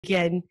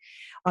again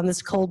on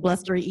this cold,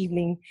 blustery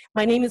evening.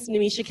 My name is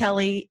Namisha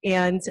Kelly,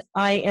 and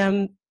I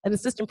am an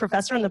assistant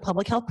professor in the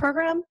public health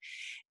program.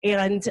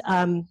 And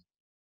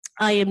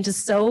I am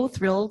just so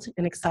thrilled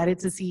and excited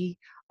to see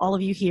all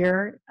of you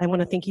here. I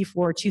want to thank you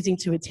for choosing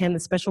to attend the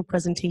special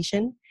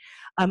presentation.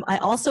 I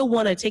also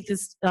want to take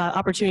this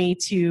opportunity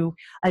to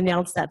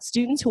announce that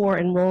students who are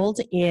enrolled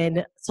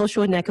in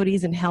social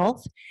inequities in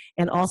health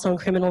and also in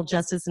criminal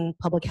justice and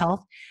public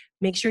health,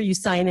 make sure you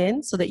sign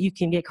in so that you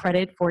can get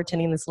credit for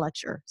attending this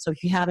lecture. So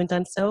if you haven't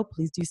done so,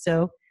 please do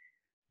so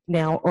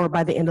now or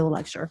by the end of the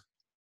lecture.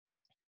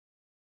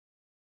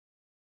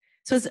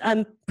 So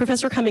as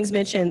Professor Cummings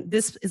mentioned,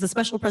 this is a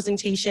special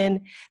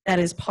presentation that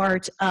is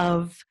part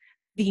of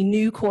the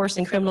new course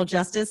in criminal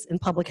justice and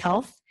public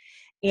health.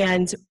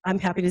 And I'm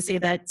happy to say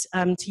that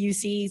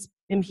TUC's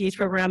MPH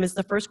program is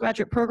the first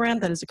graduate program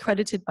that is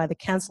accredited by the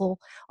Council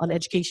on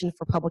Education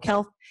for Public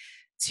Health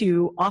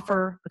to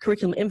offer a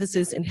curriculum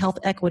emphasis in health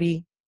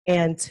equity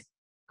and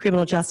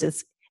criminal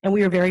justice. And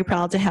we are very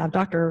proud to have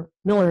Dr.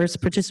 Miller's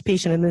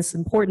participation in this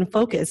important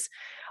focus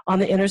on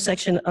the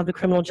intersection of the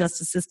criminal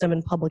justice system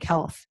and public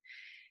health.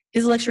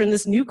 His lecture in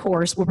this new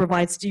course will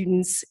provide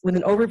students with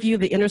an overview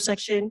of the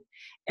intersection,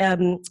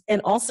 and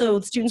also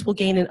students will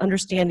gain an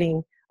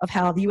understanding of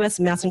how the U.S.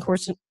 mass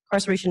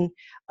incarceration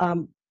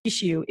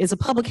issue is a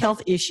public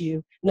health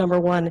issue, number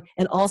one,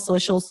 and also a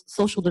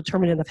social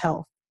determinant of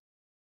health.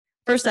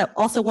 First, I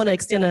also want to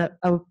extend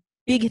a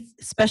big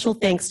special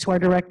thanks to our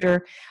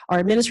director, our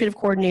administrative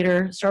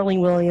coordinator,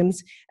 Starling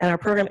Williams, and our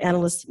program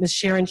analyst, Ms.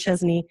 Sharon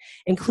Chesney,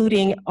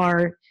 including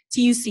our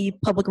TUC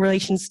public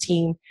relations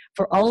team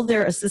for all of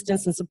their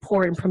assistance and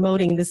support in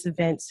promoting this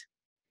event.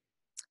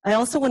 I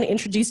also want to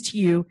introduce to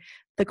you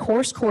the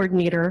course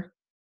coordinator,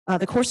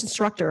 the course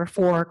instructor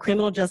for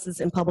criminal justice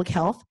and public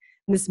health,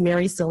 Ms.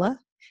 Mary Silla.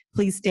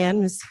 Please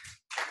stand, Ms.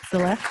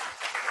 Silla.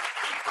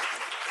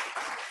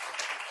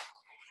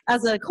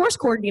 As a course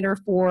coordinator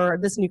for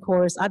this new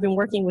course, I've been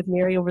working with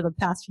Mary over the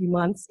past few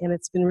months, and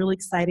it's been really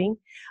exciting.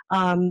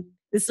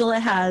 Ms. Silla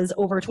has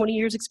over 20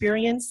 years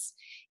experience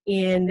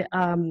in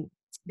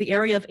the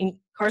area of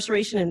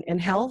incarceration and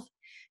health.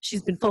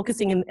 She's been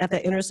focusing at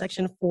that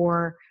intersection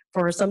for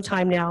some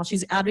time now.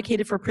 She's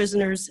advocated for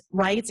prisoners'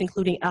 rights,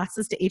 including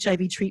access to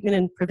HIV treatment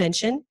and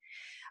prevention.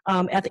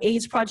 At the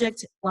AIDS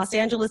Project Los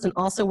Angeles and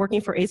also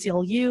working for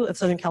ACLU of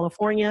Southern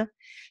California.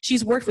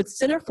 She's worked with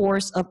Center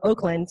Force of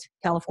Oakland,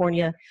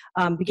 California,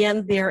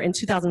 began there in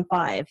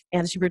 2005,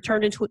 and she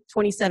returned in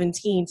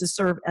 2017 to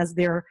serve as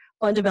their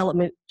fund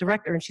development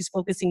director, and she's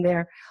focusing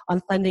there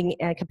on funding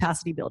and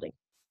capacity building.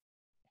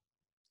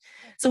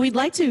 So we'd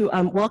like to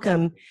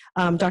welcome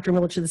Dr.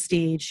 Miller to the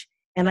stage,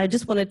 and I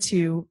just wanted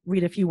to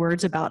read a few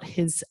words about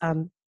his,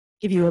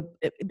 give you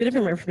a bit of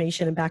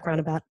information and background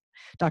about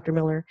Dr.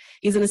 Miller.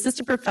 He's an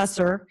assistant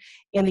professor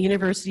in the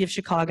University of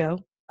Chicago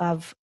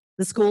of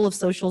the School of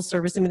Social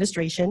Service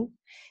Administration.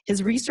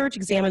 His research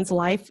examines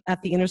life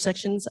at the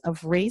intersections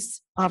of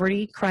race,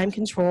 poverty, crime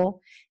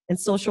control, and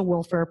social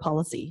welfare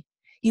policy.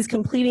 He's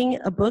completing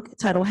a book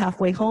titled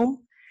Halfway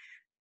Home,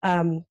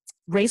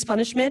 Race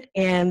Punishment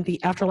and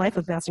the Afterlife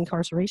of Mass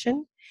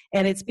Incarceration.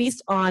 And it's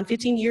based on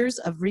 15 years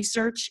of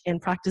research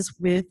and practice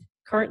with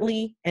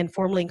currently and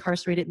formerly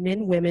incarcerated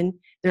men, women,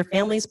 their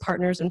families,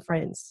 partners, and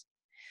friends.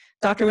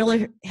 Dr.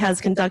 Miller has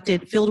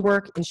conducted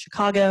fieldwork in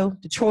Chicago,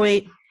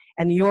 Detroit,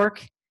 and New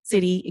York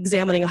City,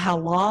 examining how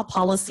law,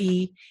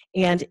 policy,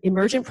 and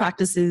emergent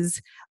practices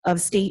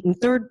of state and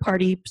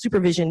third-party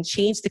supervision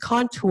change the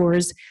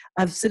contours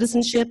of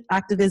citizenship,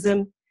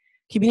 activism,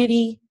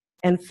 community,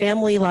 and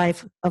family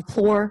life of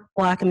poor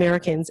Black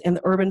Americans and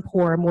the urban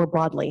poor more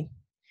broadly.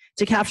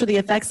 To capture the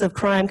effects of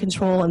crime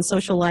control and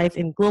social life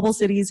in global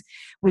cities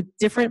with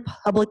different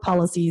public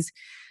policies,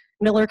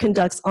 Miller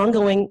conducts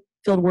ongoing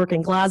fieldwork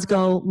in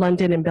Glasgow,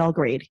 London, and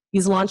Belgrade.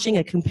 He's launching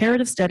a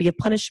comparative study of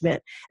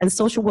punishment and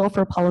social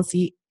welfare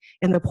policy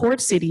in the port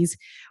cities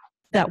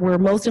that were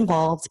most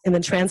involved in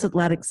the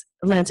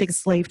transatlantic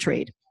slave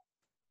trade.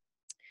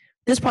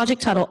 This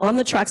project, titled On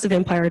the Tracks of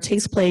Empire,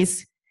 takes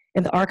place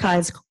in the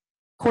archives,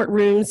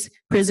 courtrooms,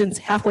 prisons,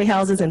 halfway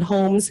houses, and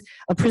homes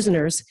of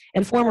prisoners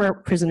and former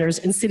prisoners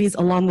in cities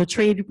along the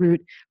trade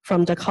route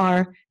from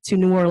Dakar to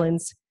New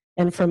Orleans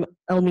and from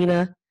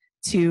Elmina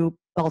to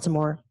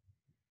Baltimore.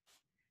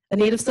 A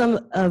native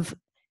son of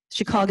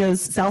Chicago's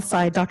South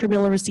Side, Dr.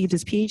 Miller received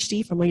his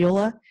PhD from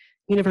Loyola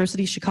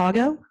University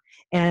Chicago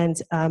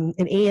and an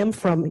AM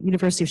from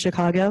University of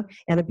Chicago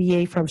and a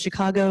BA from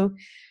Chicago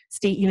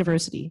State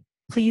University.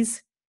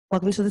 Please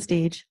welcome to the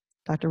stage,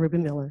 Dr.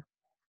 Reuben Miller.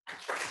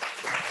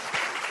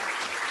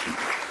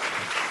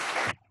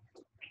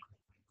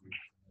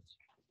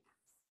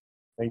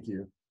 Thank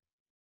you.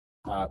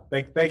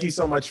 Thank you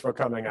so much for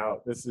coming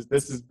out.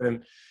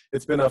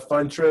 It's been a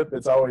fun trip.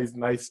 It's always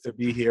nice to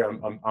be here.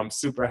 I'm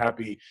super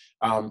happy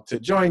to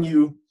join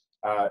you,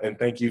 and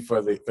thank you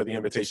for the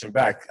invitation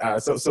back.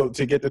 So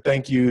to get the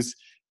thank yous,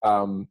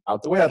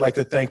 out the way, I'd like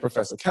to thank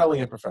Professor Kelly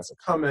and Professor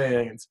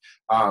Cummings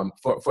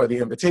for the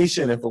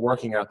invitation and for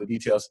working out the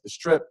details of this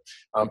trip.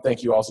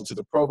 Thank you also to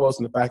the provost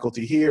and the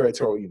faculty here at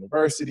Touro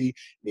University,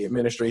 the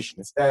administration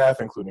and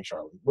staff, including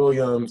Charlotte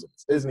Williams and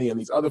Ms. Disney and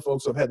these other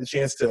folks who have had the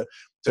chance to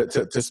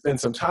spend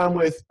some time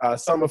with,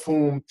 some of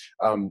whom,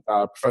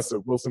 Professor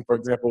Wilson, for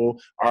example,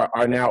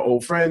 are now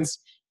old friends.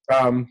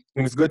 And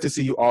it's good to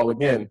see you all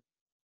again.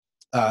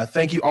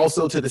 Thank you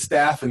also to the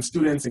staff and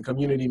students and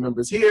community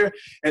members here,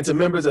 and to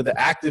members of the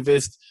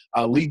activist,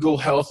 legal,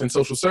 health, and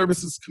social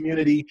services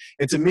community,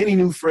 and to many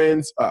new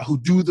friends who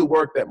do the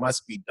work that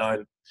must be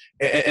done.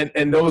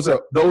 And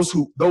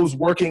those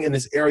working in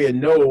this area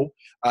know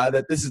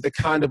that this is the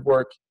kind of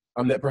work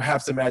that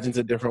perhaps imagines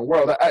a different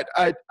world.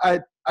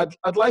 I'd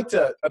like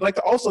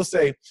to also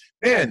say,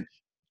 man,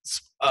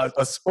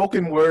 a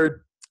spoken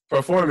word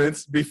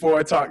performance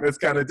before a talk that's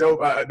kind of dope.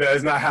 That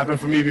has not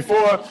happened for me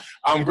before.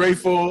 I'm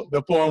grateful.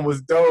 The poem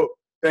was dope.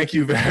 Thank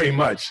you very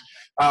much.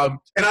 And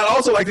I'd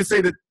also like to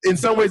say that in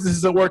some ways this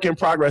is a work in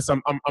progress.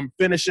 I'm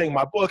finishing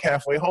my book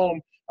Halfway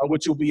Home,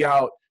 which will be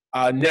out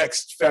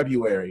next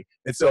February.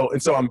 And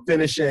so I'm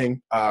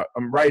finishing,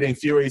 I'm writing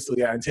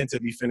furiously. I intend to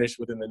be finished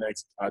within the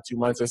next 2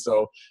 months or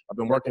so. I've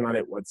been working on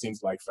it what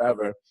seems like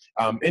forever.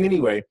 And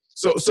anyway,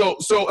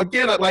 so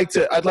again, I'd like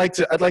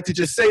to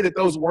just say that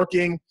those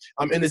working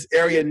in this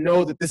area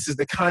know that this is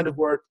the kind of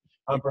work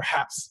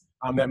perhaps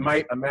that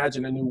might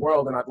imagine a new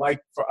world. And I'd like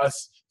for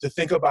us to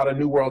think about a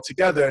new world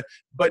together.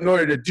 But in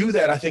order to do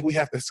that, I think we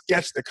have to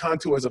sketch the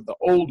contours of the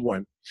old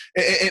one.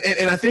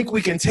 And I think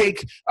we can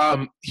take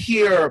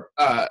here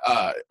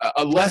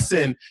a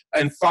lesson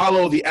and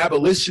follow the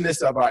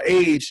abolitionists of our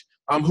age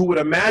who would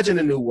imagine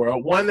a new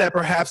world, one that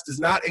perhaps does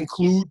not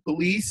include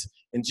police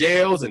and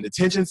jails and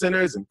detention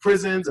centers and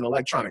prisons and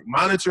electronic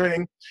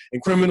monitoring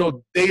and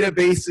criminal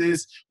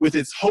databases with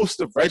its host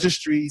of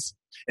registries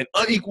and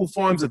unequal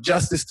forms of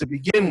justice to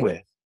begin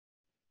with.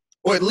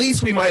 Or at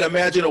least we might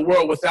imagine a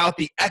world without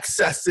the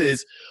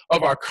excesses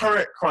of our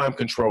current crime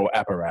control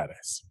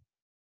apparatus.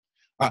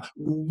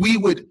 We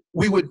would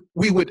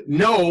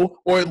know,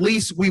 or at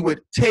least we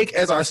would take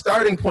as our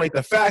starting point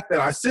the fact that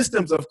our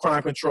systems of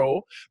crime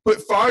control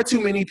put far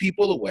too many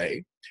people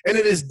away, and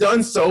it has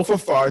done so for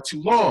far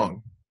too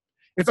long.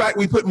 In fact,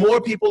 we put more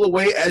people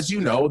away, as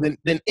you know,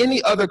 than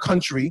any other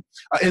country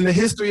in the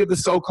history of the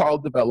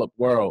so-called developed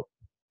world.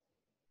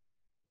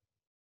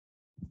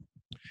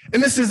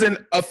 And this is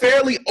a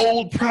fairly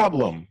old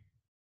problem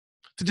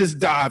to just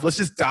dive. Let's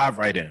just dive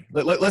right in.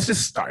 Let's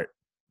just start.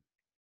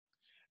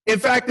 In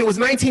fact, it was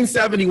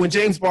 1970 when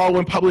James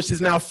Baldwin published his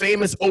now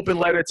famous open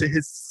letter to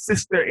his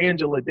sister,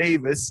 Angela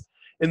Davis,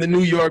 in the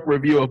New York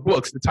Review of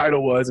Books. The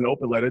title was An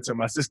Open Letter to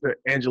My Sister,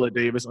 Angela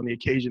Davis, on the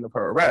occasion of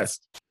her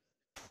arrest.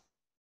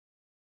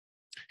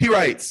 He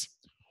writes,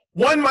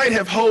 "One might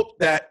have hoped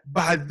that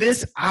by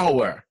this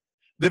hour,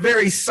 the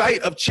very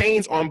sight of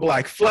chains on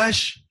Black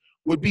flesh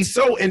would be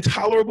so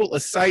intolerable a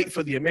sight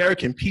for the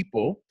American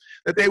people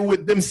that they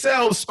would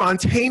themselves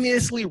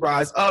spontaneously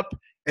rise up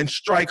and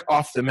strike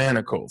off the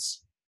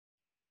manacles.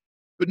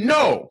 But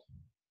no,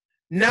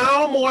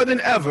 now more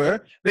than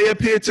ever, they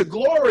appear to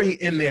glory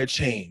in their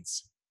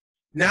chains.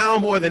 Now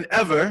more than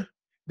ever,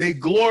 they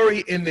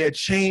glory in their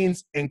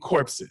chains and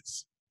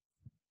corpses."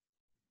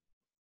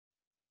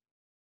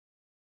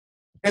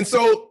 And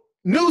so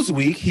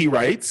Newsweek, he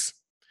writes,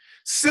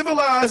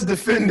 "Civilized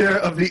defender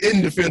of the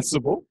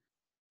indefensible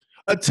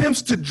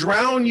attempts to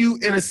drown you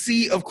in a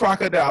sea of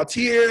crocodile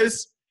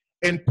tears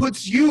and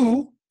puts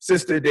you,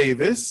 Sister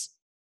Davis,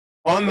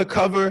 on the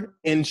cover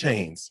in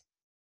chains."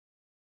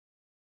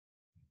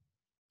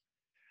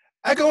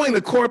 Echoing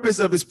the corpus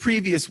of his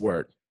previous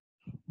work,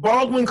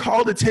 Baldwin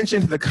called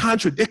attention to the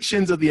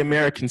contradictions of the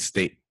American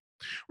state,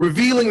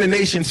 revealing the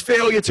nation's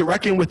failure to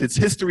reckon with its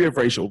history of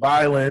racial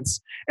violence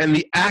and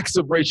the acts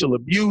of racial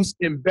abuse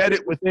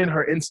embedded within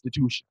her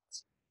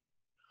institutions.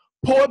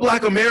 Poor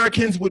Black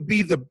Americans would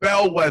be the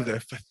bellwether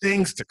for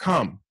things to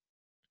come.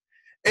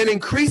 An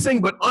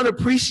increasing but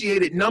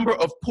unappreciated number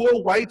of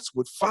poor whites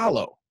would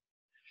follow.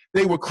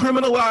 They were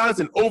criminalized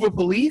and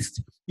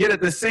over-policed, yet at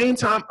the same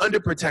time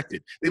underprotected.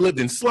 They lived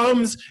in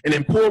slums and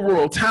in poor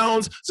rural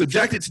towns,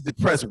 subjected to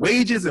depressed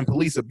wages and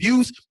police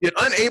abuse, yet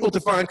unable to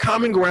find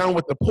common ground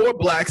with the poor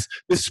Blacks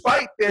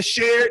despite their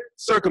shared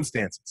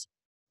circumstances.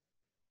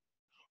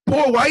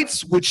 Poor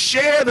whites would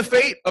share the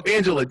fate of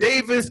Angela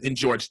Davis and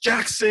George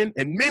Jackson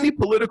and many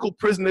political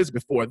prisoners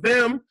before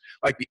them,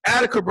 like the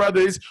Attica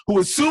brothers, who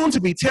were soon to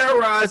be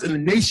terrorized in the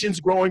nation's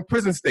growing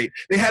prison state.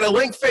 They had a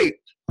linked fate,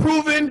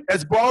 proven,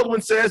 as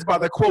Baldwin says, by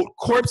the, quote,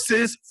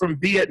 corpses from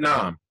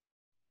Vietnam.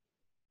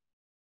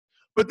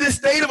 But this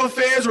state of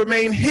affairs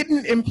remained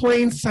hidden in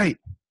plain sight,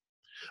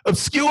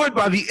 obscured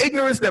by the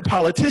ignorance that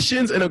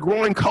politicians and a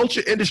growing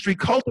culture industry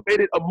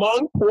cultivated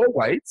among poor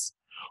whites,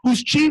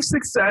 whose chief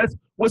success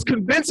was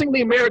convincing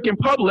the American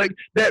public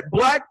that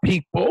Black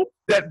people,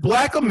 that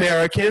Black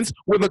Americans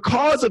were the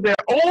cause of their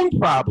own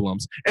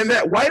problems, and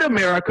that white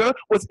America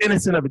was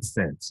innocent of its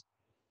sins.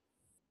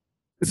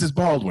 This is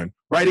Baldwin,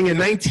 writing in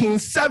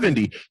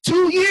 1970,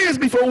 2 years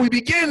before we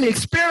began the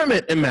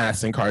experiment in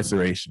mass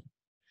incarceration.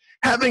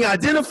 Having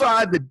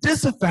identified the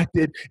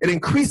disaffected and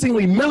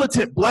increasingly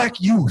militant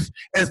Black youth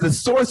as the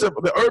source of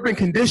the urban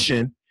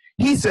condition,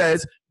 he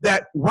says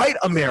that white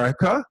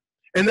America,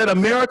 and that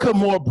America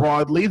more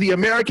broadly, the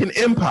American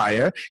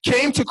empire,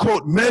 came to,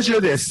 quote,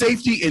 measure their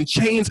safety in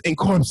chains and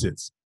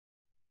corpses.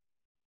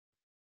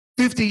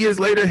 50 years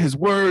later, his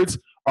words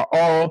are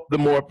all the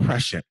more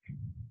prescient.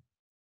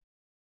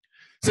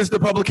 Since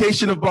the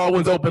publication of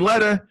Baldwin's open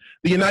letter,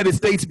 the United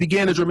States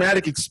began a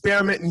dramatic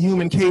experiment in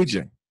human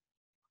caging.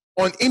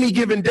 On any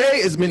given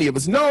day, as many of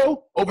us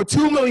know, over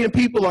 2 million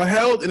people are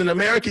held in an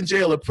American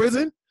jail or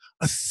prison,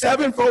 a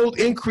 7-fold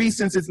increase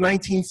since its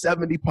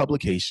 1970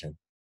 publication.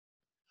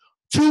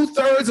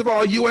 2/3 of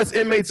all U.S.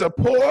 inmates are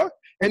poor,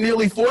 and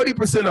nearly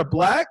 40% are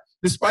Black,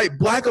 despite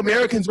Black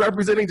Americans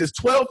representing just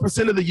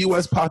 12% of the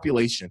U.S.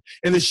 population.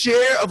 And the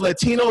share of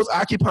Latinos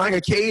occupying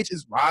a cage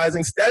is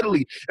rising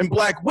steadily. And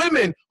Black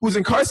women, whose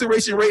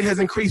incarceration rate has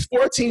increased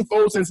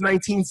 14-fold since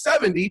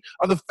 1970,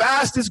 are the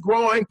fastest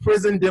growing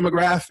prison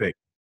demographic.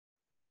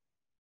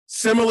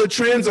 Similar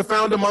trends are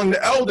found among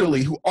the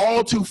elderly, who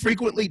all too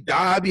frequently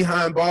die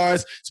behind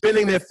bars,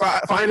 spending their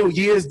final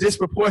years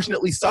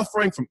disproportionately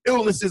suffering from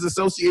illnesses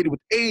associated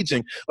with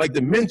aging, like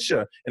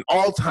dementia and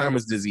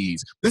Alzheimer's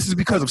disease. This is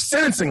because of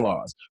sentencing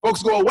laws.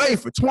 Folks go away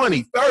for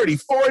 20, 30,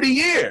 40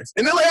 years,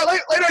 and then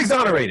later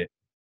exonerated.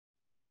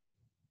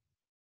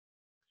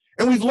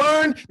 And we've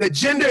learned that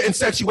gender and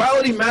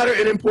sexuality matter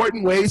in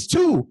important ways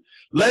too.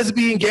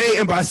 Lesbian, gay,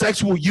 and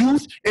bisexual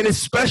youth, and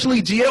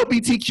especially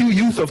GLBTQ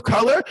youth of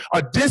color,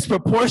 are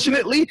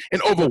disproportionately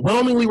and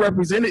overwhelmingly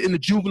represented in the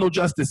juvenile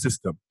justice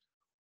system.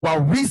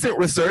 While recent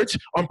research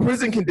on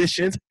prison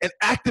conditions and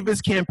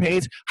activist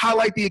campaigns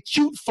highlight the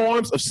acute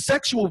forms of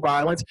sexual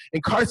violence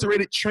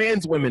incarcerated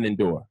trans women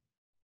endure.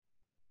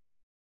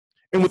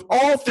 And with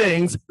all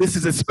things, this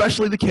is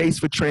especially the case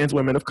for trans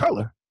women of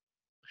color.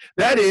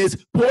 That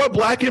is, poor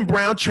Black and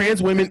brown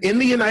trans women in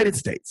the United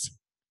States.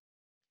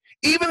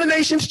 Even the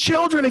nation's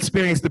children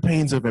experience the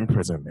pains of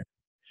imprisonment.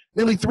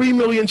 Nearly 3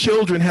 million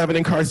children have an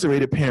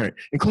incarcerated parent,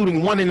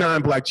 including 1 in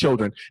 9 Black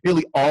children,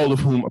 nearly all of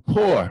whom are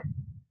poor.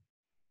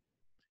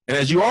 And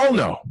as you all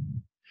know,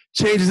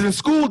 changes in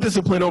school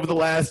discipline over the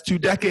last 2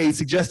 decades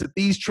suggest that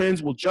these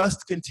trends will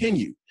just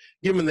continue,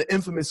 given the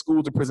infamous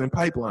school-to-prison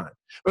pipeline.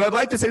 But I'd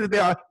like to say that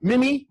there are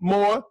many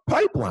more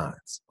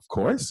pipelines, of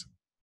course.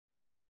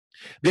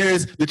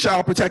 There's the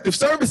Child Protective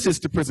Services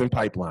to prison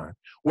pipeline,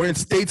 where in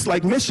states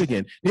like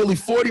Michigan, nearly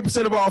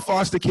 40% of all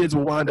foster kids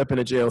will wind up in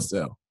a jail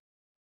cell.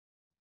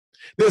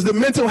 There's the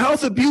mental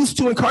health abuse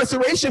to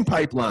incarceration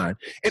pipeline,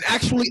 and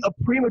actually a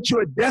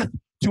premature death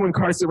to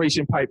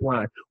incarceration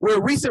pipeline, where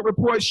a recent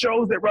report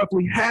shows that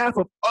roughly half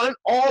of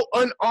all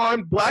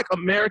unarmed Black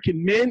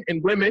American men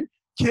and women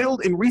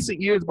killed in recent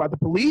years by the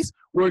police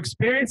were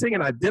experiencing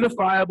an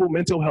identifiable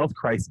mental health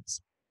crisis.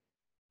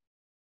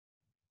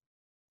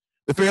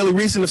 The fairly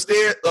recent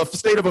state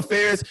of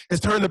affairs has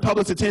turned the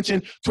public's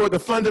attention toward the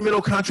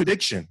fundamental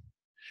contradiction.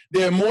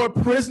 There are more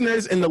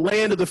prisoners in the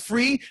land of the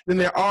free than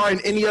there are in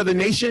any other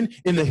nation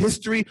in the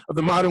history of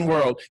the modern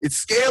world. Its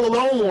scale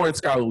alone warrants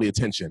scholarly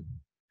attention.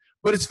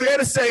 But it's fair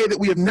to say that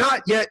we have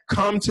not yet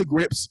come to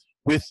grips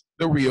with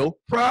the real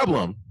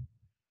problem.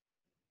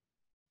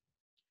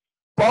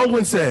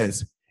 Baldwin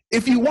says,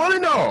 if you want to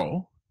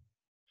know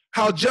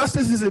how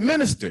justice is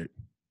administered,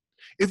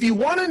 if you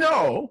want to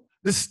know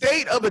the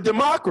state of a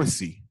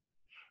democracy,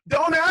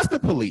 don't ask the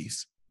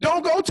police.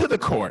 Don't go to the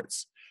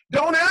courts.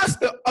 Don't ask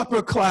the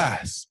upper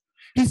class.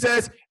 He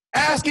says,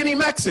 ask any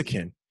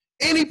Mexican,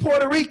 any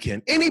Puerto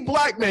Rican, any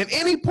Black man,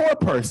 any poor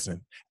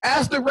person.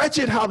 Ask the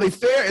wretched how they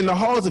fare in the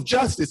halls of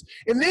justice,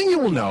 and then you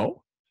will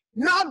know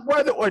not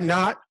whether or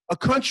not a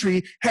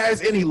country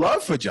has any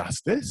love for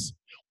justice,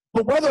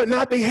 but whether or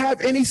not they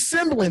have any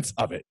semblance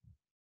of it.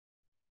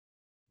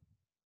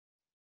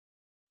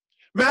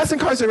 Mass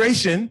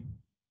incarceration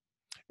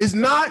is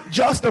not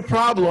just a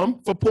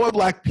problem for poor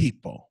Black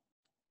people.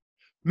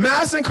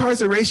 Mass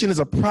incarceration is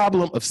a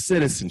problem of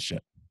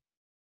citizenship.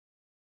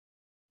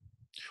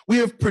 We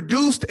have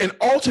produced an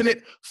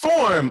alternate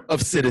form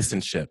of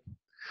citizenship,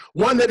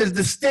 one that is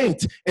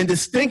distinct and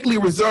distinctly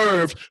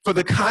reserved for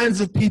the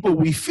kinds of people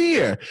we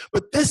fear.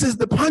 But this is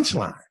the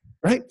punchline,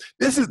 right?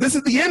 This is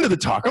the end of the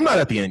talk. I'm not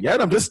at the end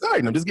yet. I'm just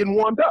starting. I'm just getting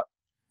warmed up.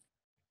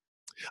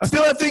 I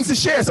still have things to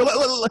share. So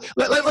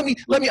let me.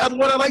 What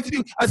I like to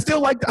do, I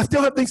still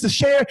have things to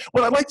share.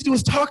 What I'd like to do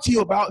is talk to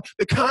you about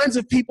the kinds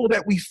of people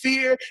that we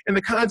fear and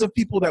the kinds of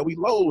people that we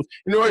loathe.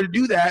 In order to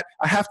do that,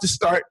 I have to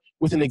start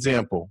with an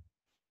example.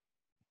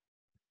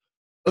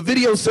 A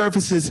video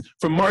surfaces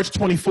from March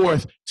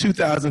 24th,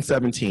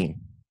 2017.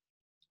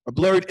 A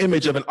blurred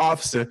image of an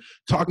officer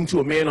talking to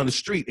a man on the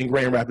street in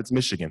Grand Rapids,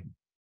 Michigan.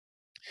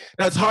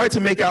 Now, it's hard to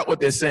make out what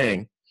they're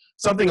saying.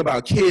 Something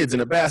about kids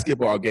and a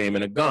basketball game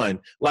and a gun,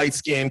 light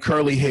skin,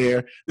 curly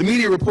hair. The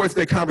media reports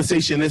their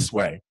conversation this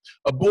way.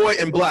 A boy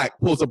in black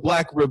pulls a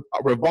black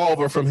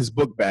revolver from his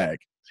book bag.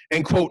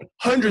 And, quote,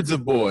 hundreds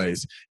of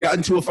boys got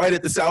into a fight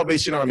at the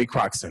Salvation Army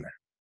Kroc Center.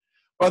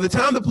 By the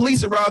time the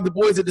police arrived, the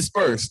boys had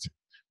dispersed.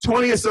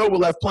 20 or so were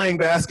left playing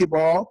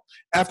basketball.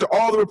 After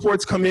all the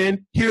reports come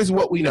in, here's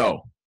what we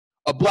know.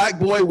 A black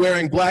boy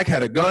wearing black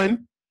had a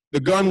gun.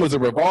 The gun was a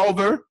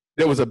revolver.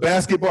 There was a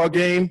basketball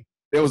game.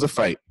 There was a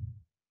fight.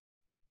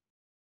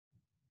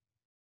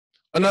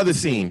 Another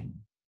scene.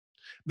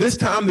 This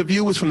time the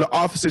view was from the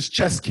officer's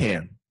chest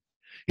cam.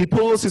 He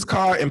pulls his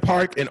car in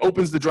park and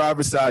opens the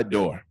driver's side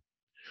door.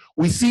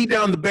 We see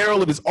down the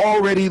barrel of his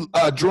already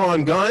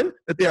drawn gun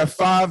that there are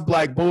 5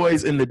 black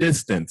boys in the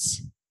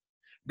distance.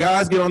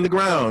 Guys, get on the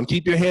ground.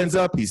 Keep your hands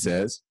up, he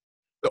says.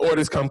 The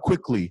orders come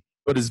quickly,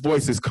 but his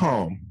voice is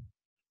calm.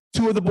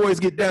 2 of the boys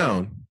get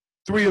down.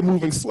 3 are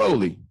moving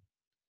slowly.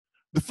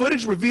 The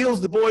footage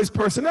reveals the boys'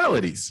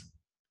 personalities.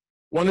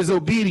 One is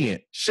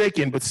obedient,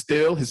 shaken, but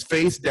still, his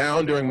face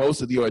down during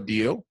most of the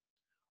ordeal.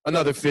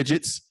 Another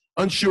fidgets,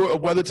 unsure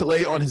of whether to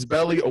lay on his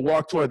belly or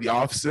walk toward the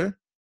officer.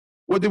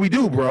 What do we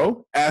do,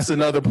 bro? Asks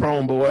another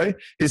prone boy,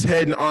 his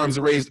head and arms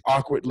raised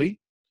awkwardly.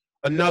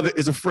 Another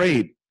is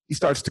afraid. He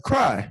starts to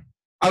cry.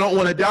 I don't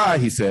want to die,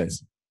 he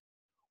says.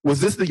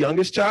 Was this the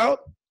youngest child?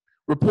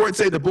 Reports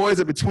say the boys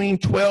are between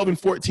 12 and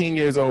 14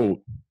 years old.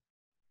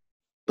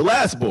 The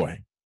last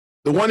boy,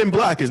 the one in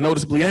black, is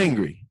noticeably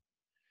angry.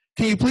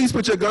 Can you please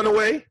put your gun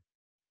away?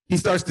 He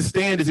starts to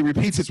stand as he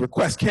repeats his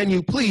request. Can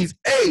you please?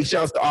 Hey,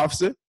 shouts the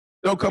officer.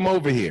 Don't come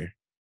over here.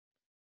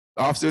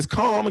 The officer is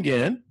calm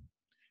again.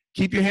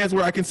 Keep your hands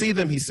where I can see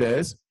them, he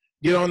says.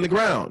 Get on the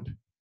ground.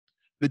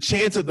 The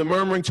chants of the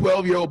murmuring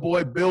 12-year-old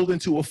boy build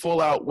into a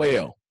full-out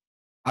wail.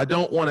 I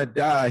don't want to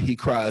die, he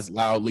cries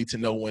loudly to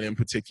no one in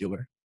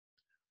particular.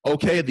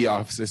 Okay, the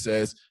officer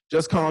says,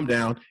 just calm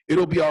down.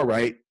 It'll be all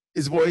right.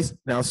 His voice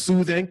now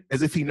soothing,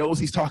 as if he knows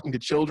he's talking to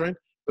children,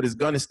 but his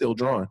gun is still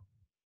drawn.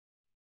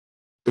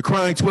 The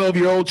crying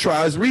 12-year-old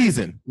tries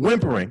reason,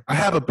 whimpering, I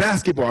have a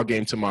basketball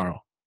game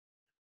tomorrow.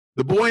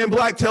 The boy in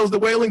black tells the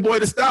wailing boy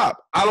to stop.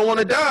 I don't want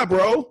to die,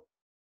 bro.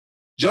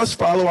 Just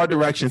follow our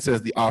direction,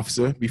 says the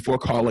officer, before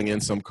calling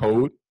in some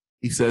code.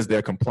 He says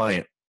they're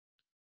compliant.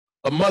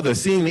 A mother,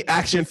 seeing the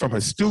action from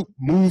her stoop,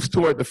 moves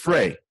toward the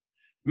fray.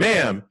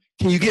 Ma'am,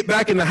 can you get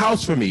back in the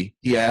house for me?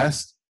 He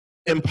asks.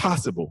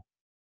 Impossible.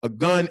 A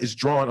gun is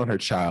drawn on her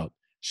child.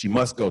 She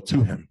must go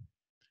to him.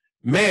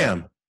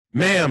 Ma'am,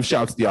 ma'am,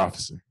 shouts the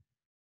officer.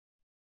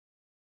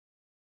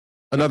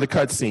 Another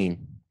cutscene.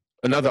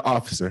 Another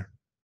officer.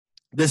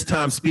 This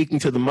time speaking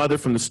to the mother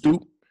from the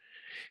stoop.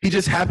 He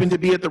just happened to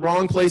be at the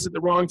wrong place at the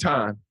wrong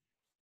time.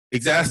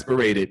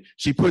 Exasperated,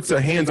 she puts her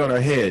hands on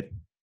her head.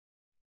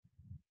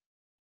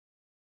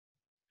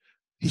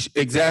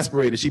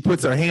 Exasperated, she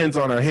puts her hands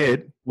on her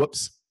head.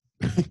 Whoops.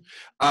 Where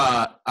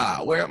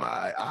am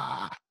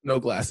I? No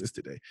glasses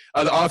today.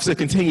 The officer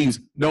continues,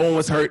 no one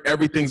was hurt,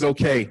 everything's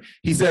okay.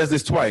 He says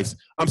this twice.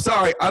 I'm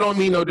sorry, I don't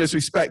mean no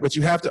disrespect, but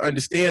you have to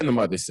understand, the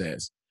mother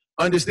says.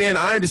 Understand,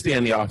 I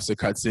understand, the officer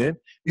cuts in.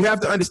 You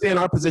have to understand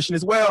our position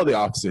as well, the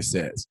officer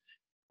says.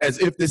 As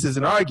if this is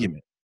an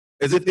argument,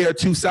 as if there are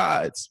 2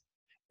 sides,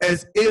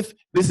 as if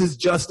this is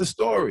just a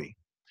story.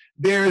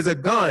 There is a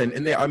gun,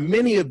 and there are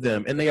many of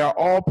them, and they are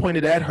all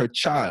pointed at her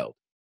child.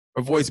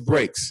 Her voice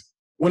breaks.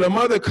 When a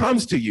mother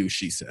comes to you,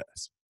 she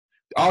says.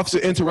 The officer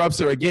interrupts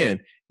her again.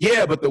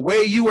 Yeah, but the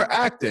way you were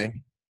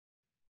acting,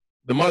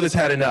 the mother's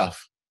had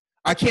enough.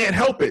 I can't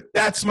help it.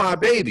 That's my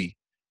baby.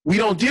 We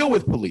don't deal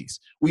with police.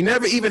 We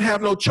never even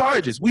have no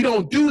charges. We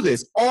don't do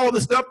this. All the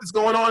stuff that's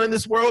going on in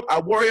this world, I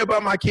worry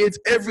about my kids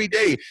every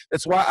day.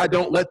 That's why I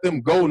don't let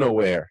them go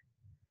nowhere.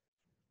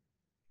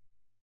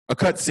 A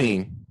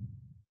cutscene.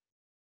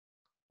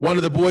 One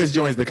of the boys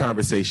joins the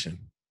conversation.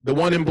 The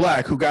one in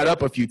black who got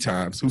up a few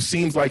times, who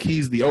seems like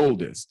he's the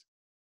oldest.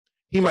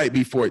 He might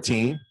be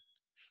 14.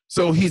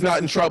 So he's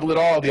not in trouble at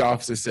all, the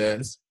officer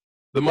says.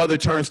 The mother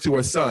turns to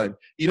her son.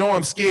 You know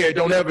I'm scared,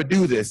 don't ever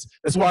do this.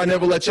 That's why I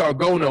never let y'all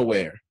go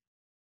nowhere.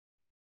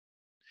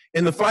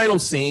 In the final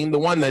scene, the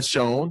one that's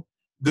shown,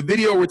 the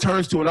video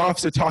returns to an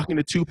officer talking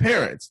to 2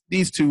 parents,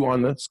 these 2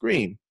 on the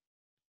screen.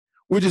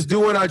 We're just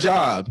doing our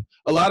job.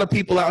 A lot of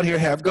people out here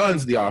have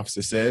guns, the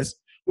officer says.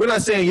 We're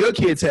not saying your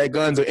kids had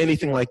guns or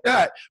anything like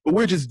that, but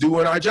we're just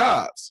doing our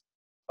jobs.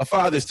 A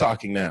father's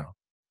talking now.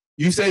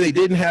 You say they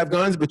didn't have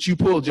guns, but you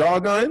pulled your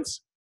guns?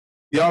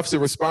 The officer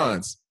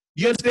responds,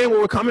 you understand where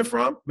we're coming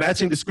from?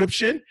 Matching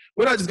description?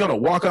 We're not just gonna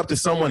walk up to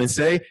someone and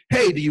say,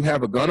 hey, do you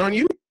have a gun on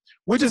you?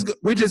 We're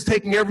just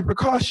taking every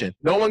precaution.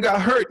 No one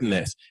got hurt in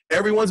this.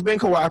 Everyone's been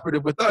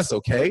cooperative with us,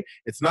 okay?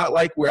 It's not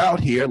like we're out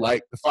here,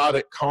 like the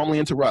father calmly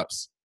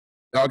interrupts.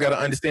 Y'all gotta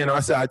understand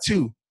our side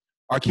too.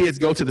 Our kids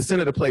go to the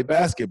center to play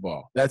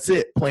basketball. That's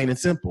it, plain and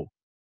simple.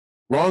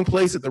 Wrong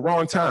place at the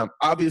wrong time.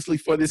 Obviously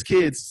for this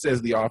kids,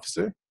 says the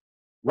officer.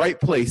 Right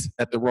place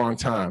at the wrong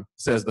time,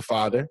 says the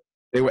father.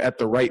 They were at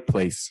the right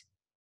place.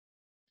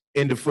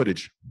 End of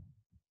footage.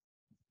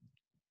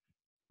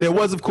 There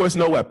was, of course,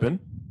 no weapon.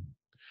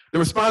 The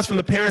response from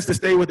the parents to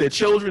stay with their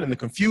children and the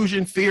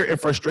confusion, fear, and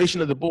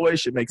frustration of the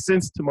boys should make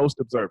sense to most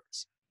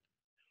observers.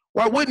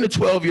 Why wouldn't a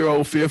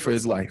 12-year-old fear for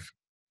his life?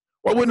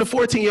 Why wouldn't a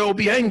 14-year-old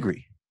be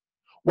angry?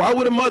 Why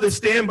would a mother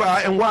stand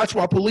by and watch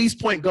while police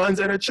point guns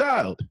at her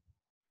child?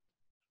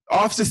 The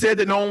officer said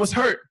that no one was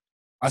hurt.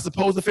 I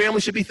suppose the family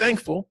should be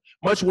thankful.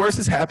 Much worse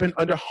has happened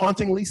under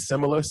hauntingly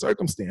similar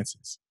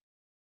circumstances.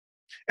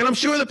 And I'm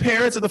sure the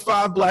parents of the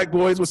 5 black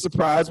boys were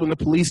surprised when the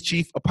police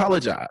chief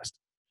apologized.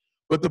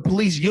 But the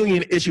police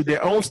union issued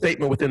their own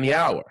statement within the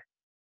hour.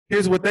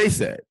 Here's what they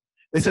said.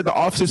 They said the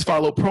officers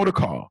followed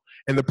protocol,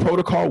 and the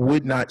protocol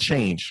would not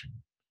change.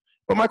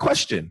 But my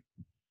question,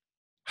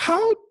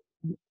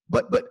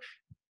 but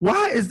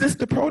why is this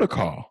the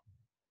protocol?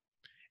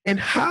 And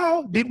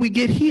how did we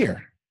get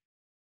here?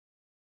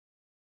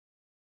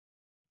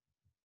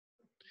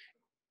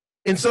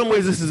 In some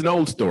ways, this is an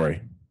old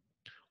story,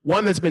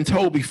 one that's been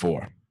told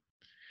before.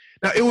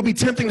 Now, it would be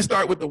tempting to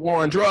start with the war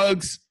on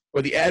drugs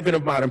or the advent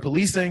of modern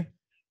policing,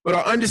 but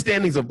our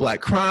understandings of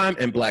black crime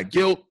and black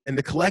guilt and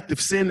the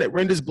collective sin that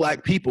renders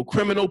black people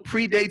criminal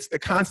predates the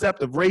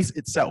concept of race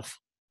itself.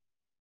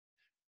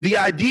 The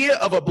idea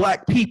of a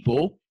black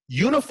people,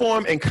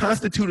 uniform and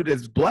constituted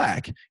as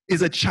black,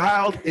 is a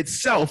child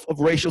itself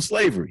of racial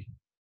slavery.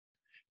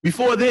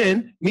 Before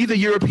then, neither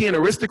European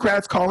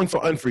aristocrats calling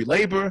for unfree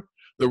labor,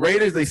 the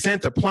raiders they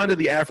sent to plunder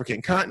the African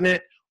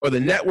continent, or the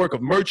network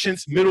of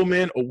merchants,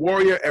 middlemen, or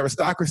warrior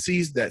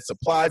aristocracies that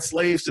supplied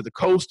slaves to the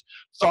coast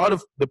thought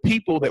of the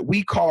people that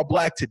we call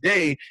black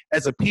today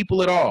as a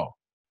people at all.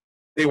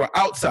 They were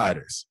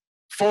outsiders,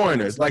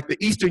 foreigners like the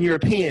Eastern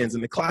Europeans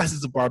and the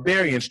classes of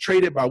barbarians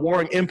traded by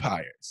warring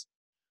empires.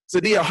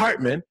 Saidiya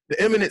Hartman,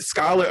 the eminent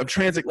scholar of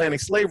transatlantic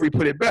slavery,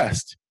 put it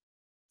best.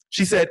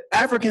 She said,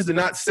 Africans did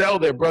not sell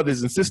their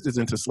brothers and sisters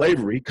into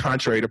slavery,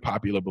 contrary to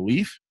popular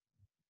belief.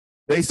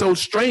 They sold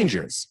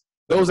strangers,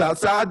 those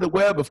outside the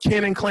web of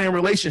kin and clan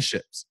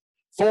relationships,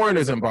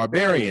 foreigners and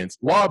barbarians,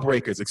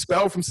 lawbreakers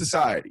expelled from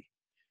society.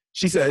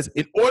 She says,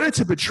 in order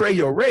to betray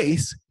your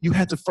race, you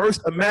had to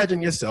first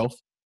imagine yourself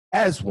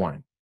as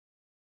one.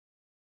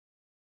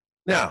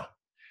 Now,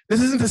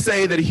 this isn't to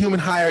say that a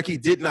human hierarchy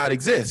did not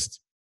exist,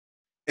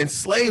 and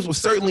slaves were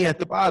certainly at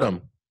the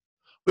bottom,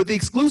 but the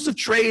exclusive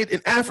trade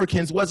in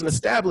Africans wasn't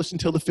established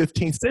until the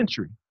 15th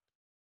century.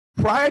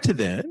 Prior to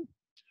then,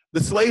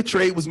 the slave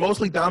trade was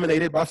mostly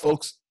dominated by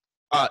folks,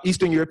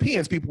 Eastern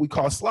Europeans, people we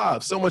call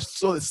Slavs, so much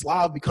so that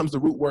Slav becomes the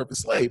root word for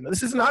slave. Now,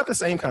 this is not the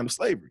same kind of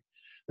slavery.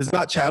 This is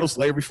not chattel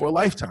slavery for a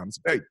lifetime. It's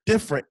a very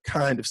different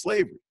kind of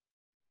slavery.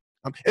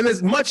 And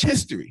there's much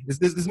history.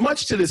 There's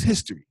much to this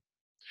history.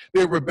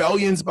 There are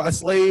rebellions by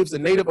slaves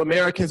and Native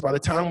Americans by the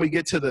time we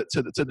get to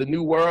the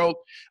New World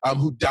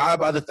who die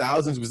by the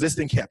thousands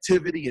resisting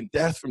captivity and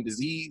death from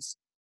disease.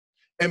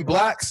 And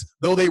blacks,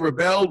 though they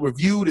rebelled, were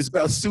viewed as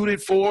best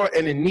suited for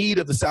and in need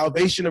of the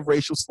salvation of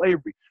racial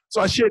slavery. So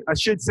I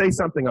should say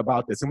something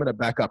about this. I'm going to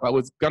back up. I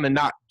was going to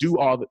not do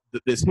all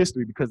this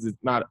history because there's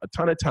not a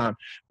ton of time,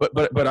 but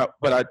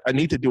I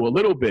need to do a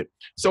little bit.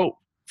 So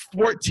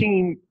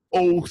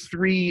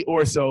 1403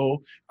 or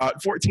so,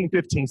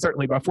 1415,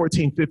 certainly by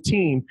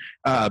 1415,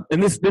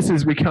 and this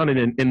is recounted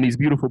in these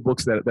beautiful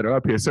books that are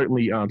up here,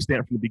 certainly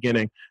Stamped from the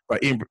Beginning by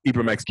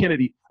Ibram X.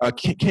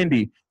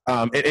 Kendi,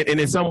 and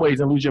in some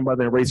ways, Illusion,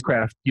 Mother, and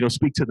Racecraft,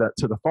 speak to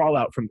the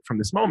fallout from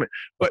this moment.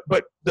 But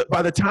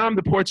by the time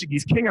the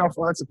Portuguese, King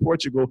Alfonso of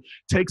Portugal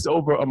takes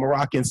over a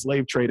Moroccan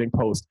slave trading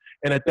post,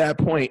 and at that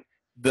point,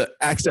 the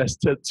access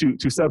to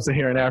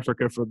sub-Saharan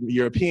Africa for the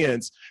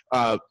Europeans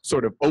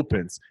sort of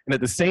opens. And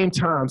at the same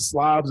time,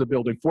 Slavs are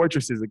building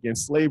fortresses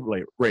against slave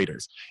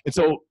raiders. And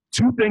so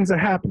 2 things are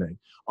happening.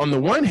 On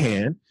the one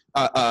hand,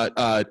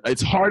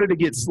 it's harder to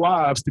get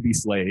Slavs to be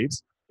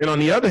slaves. And on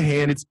the other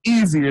hand, it's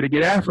easier to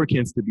get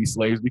Africans to be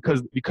slaves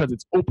because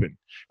it's open,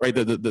 right?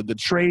 The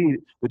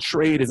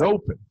trade is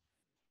open.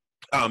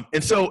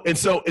 And so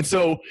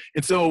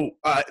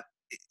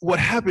what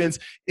happens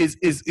is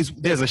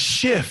there's a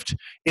shift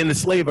in the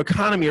slave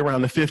economy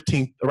around the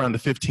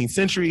 15th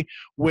century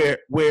where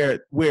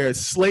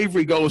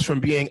slavery goes from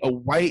being a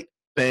white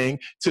thing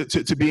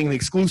to being the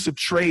exclusive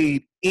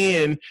trade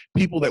in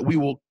people that we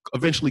will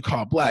eventually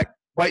call black.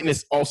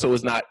 Whiteness also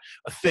is not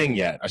a thing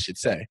yet, I should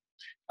say.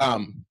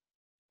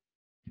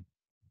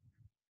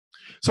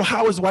 So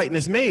how is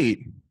whiteness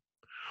made?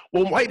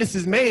 Well, whiteness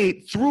is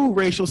made through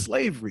racial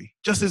slavery,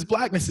 just as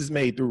blackness is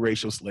made through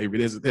racial slavery.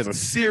 There's a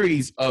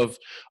series of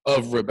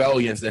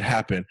rebellions that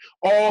happen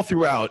all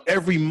throughout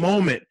every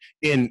moment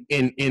in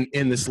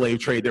the slave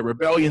trade. There are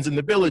rebellions in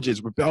the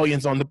villages,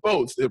 rebellions on the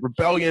boats, there are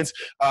rebellions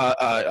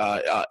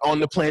on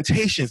the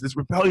plantations. There's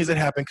rebellions that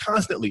happen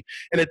constantly.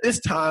 And at this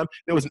time,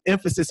 there was an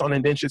emphasis on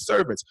indentured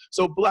servants.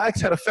 So blacks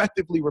had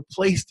effectively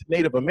replaced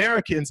Native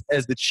Americans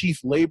as the chief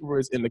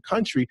laborers in the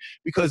country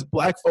because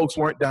black folks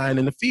weren't dying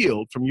in the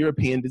field from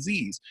European disease.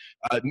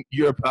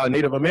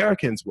 Native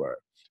Americans were.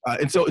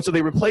 And so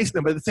they replaced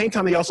them, but at the same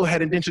time, they also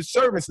had indentured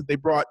servants that they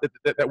brought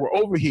that were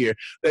over here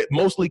that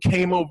mostly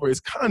came over as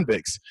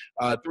convicts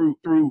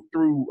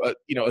through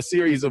a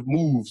series of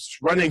moves,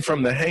 running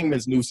from the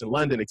hangman's noose in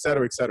London, et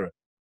cetera, et cetera.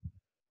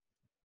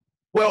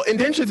 Well, an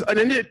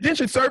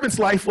indentured servant's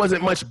life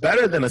wasn't much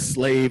better than a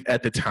slave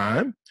at the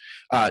time.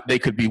 They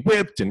could be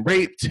whipped and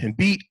raped and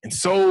beat and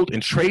sold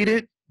and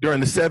traded during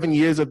the 7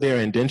 years of their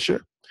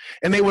indenture.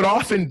 And they would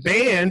often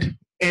band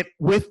and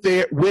with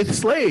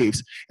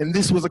slaves. And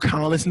this was a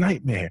colonist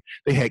nightmare.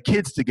 They had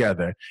kids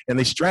together, and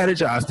they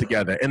strategized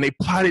together, and they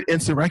plotted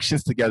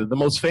insurrections together. The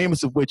most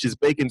famous of which is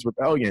Bacon's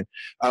Rebellion,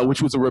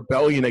 which was a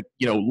rebellion,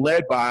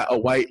 led by a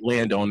white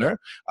landowner,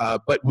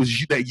 but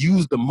that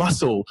used the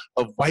muscle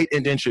of white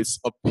indentures,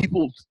 of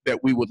people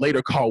that we would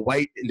later call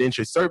white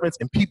indentured servants,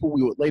 and people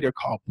we would later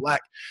call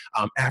black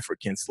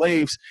African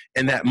slaves.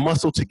 And that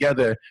muscle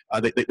together,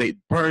 they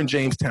burned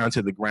Jamestown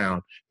to the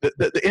ground.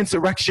 The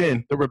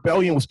insurrection, the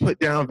rebellion, was put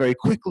down very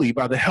quickly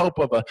by the help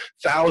of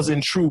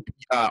 1,000 troop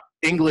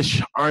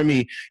English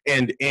army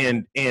and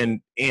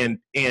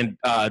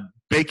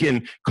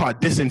Bacon caught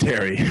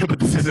dysentery, but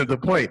this isn't the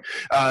point.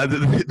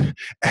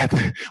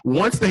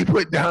 Once they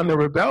put down the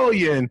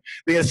rebellion,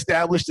 they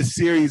established a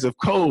series of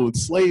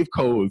codes, slave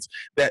codes,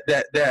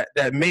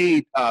 that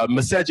made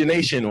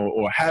miscegenation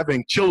or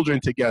having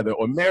children together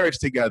or marriage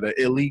together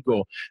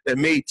illegal, that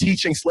made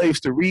teaching slaves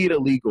to read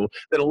illegal,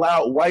 that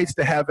allowed whites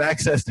to have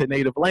access to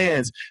native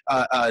lands,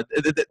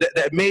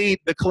 that made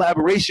the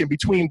collaboration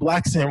between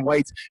blacks and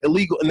whites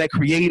illegal, and that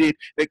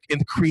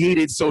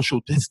created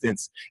social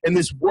distance. And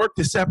this work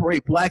to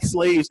separate black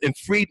slaves and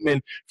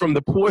freedmen from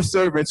the poor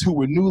servants who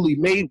were newly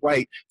made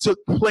white took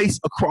place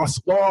across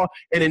law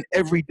and in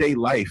everyday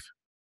life.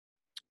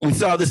 We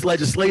saw this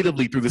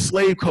legislatively through the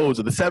slave codes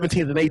of the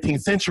 17th and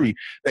 18th century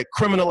that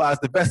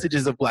criminalized the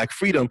vestiges of black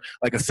freedom,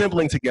 like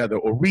assembling together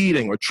or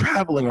reading or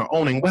traveling or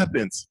owning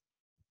weapons.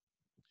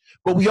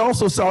 But we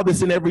also saw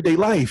this in everyday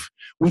life.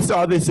 We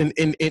saw this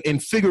in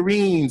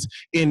figurines,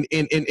 in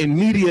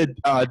media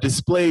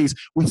displays.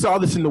 We saw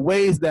this in the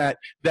ways that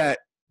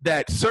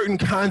certain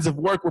kinds of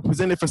work were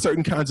presented for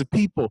certain kinds of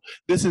people.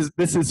 This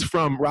is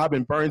from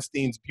Robin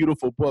Bernstein's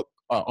beautiful book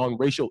on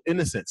racial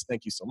innocence.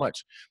 Thank you so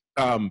much.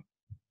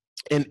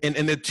 And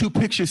there are two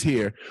pictures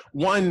here.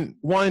 One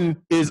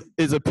is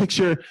a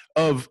picture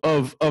of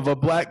a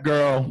black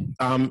girl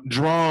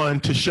drawn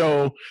to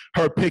show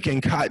her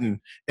picking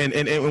cotton,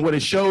 and what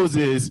it shows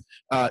is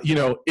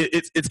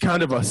it's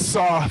kind of a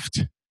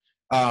soft,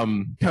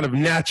 kind of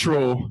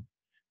natural,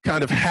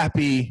 kind of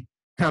happy,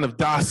 kind of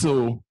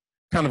docile,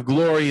 kind of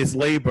glorious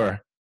labor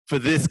for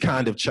this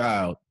kind of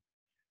child.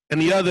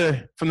 And the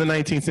other from the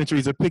 19th century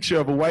is a picture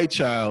of a white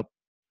child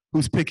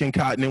who's picking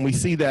cotton, and we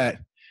see that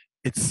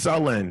it's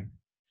sullen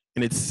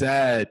and it's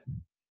sad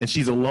and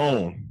she's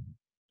alone.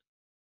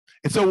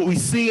 And so what we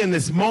see in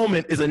this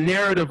moment is a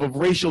narrative of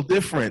racial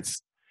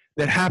difference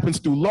that happens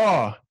through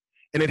law,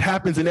 and it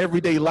happens in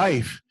everyday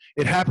life.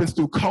 It happens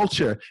through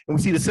culture, and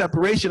we see the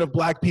separation of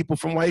black people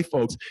from white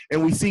folks,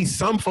 and we see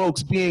some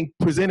folks being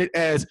presented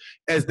as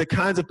the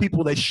kinds of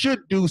people that should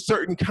do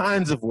certain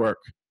kinds of work,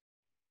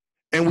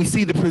 and we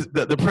see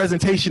the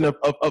presentation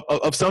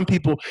of some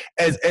people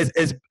as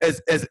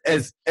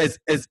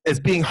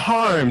being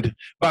harmed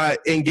by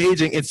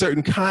engaging in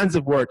certain kinds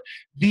of work.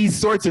 These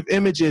sorts of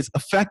images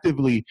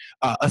effectively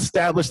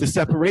establish the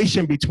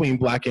separation between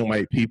black and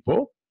white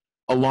people,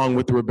 along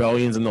with the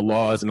rebellions and the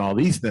laws and all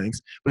these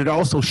things, but it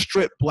also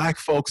stripped black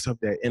folks of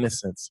their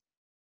innocence.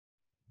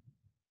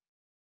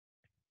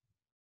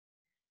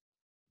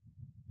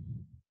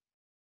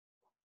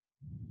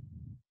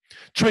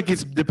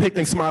 Trinkets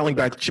depicting smiling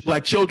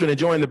black children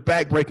enjoying the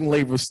backbreaking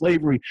labor of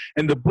slavery,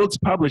 and the books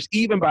published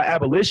even by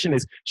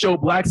abolitionists show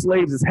black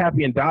slaves as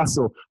happy and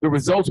docile. The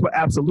results were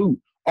absolute.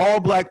 All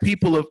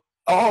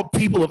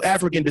people of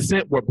African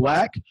descent were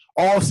black.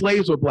 All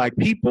slaves were black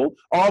people.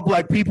 All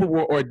black people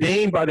were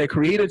ordained by their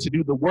creator to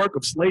do the work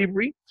of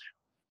slavery.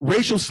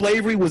 Racial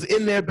slavery was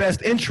in their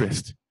best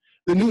interest.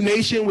 The new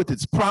nation, with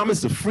its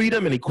promise of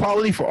freedom and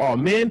equality for all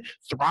men,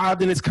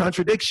 thrived in its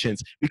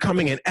contradictions,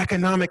 becoming an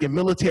economic and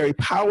military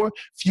power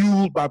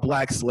fueled by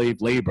black slave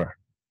labor.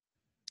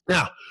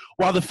 Now,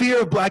 while the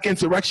fear of black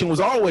insurrection was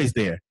always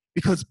there,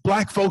 because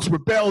black folks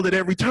rebelled at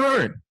every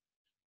turn,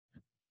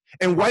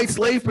 and white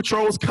slave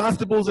patrols,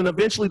 constables, and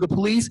eventually the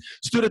police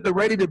stood at the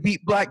ready to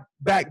beat back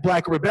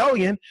black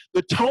rebellion,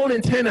 the tone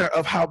and tenor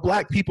of how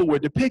black people were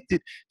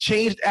depicted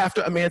changed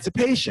after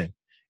emancipation.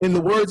 In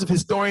the words of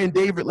historian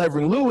David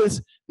Levering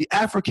Lewis, the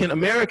African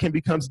American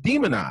becomes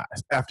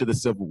demonized after the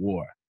Civil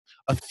War.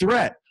 A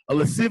threat, a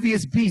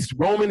lascivious beast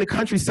roaming the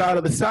countryside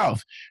of the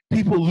South,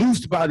 people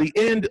loosed by the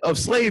end of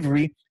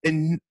slavery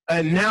and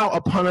now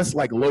upon us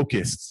like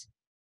locusts.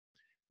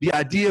 The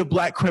idea of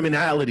black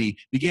criminality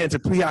began to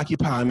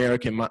preoccupy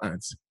American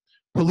minds.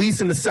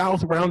 Police in the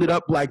South rounded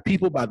up black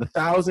people by the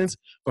thousands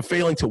for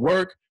failing to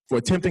work, for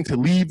attempting to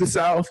leave the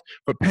South,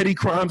 for petty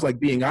crimes like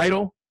being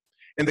idle.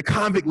 And the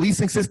convict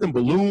leasing system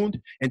ballooned,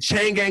 and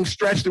chain gangs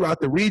stretched throughout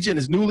the region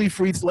as newly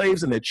freed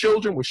slaves and their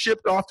children were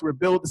shipped off to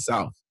rebuild the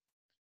South.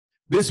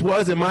 This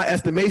was, in my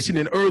estimation,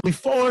 an early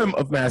form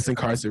of mass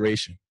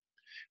incarceration.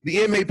 The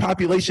inmate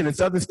population in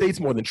southern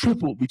states more than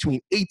tripled between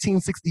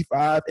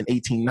 1865 and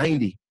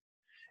 1890.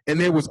 And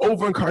there was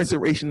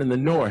over-incarceration in the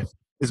North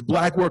as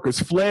black workers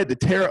fled the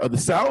terror of the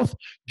South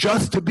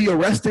just to be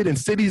arrested in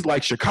cities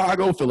like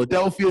Chicago,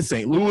 Philadelphia,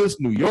 St. Louis,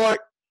 New York,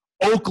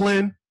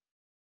 Oakland,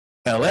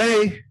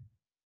 LA,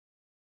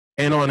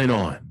 and on and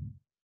on.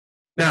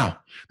 Now,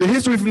 the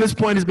history from this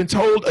point has been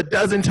told a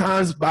dozen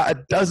times by a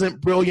dozen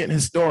brilliant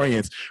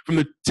historians, from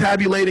the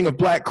tabulating of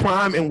black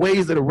crime in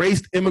ways that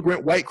erased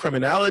immigrant white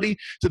criminality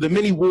to the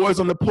many wars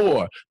on the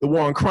poor, the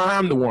war on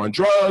crime, the war on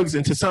drugs,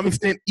 and to some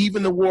extent,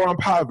 even the war on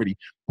poverty.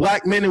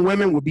 Black men and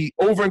women would be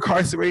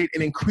over-incarcerated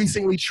and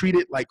increasingly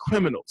treated like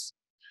criminals.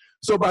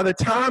 So by the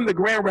time the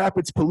Grand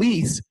Rapids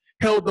police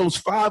held those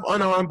 5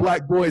 unarmed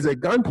black boys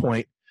at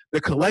gunpoint, the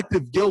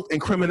collective guilt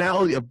and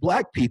criminality of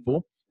black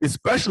people,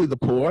 especially the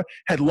poor,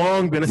 had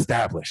long been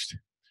established.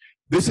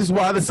 This is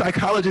why the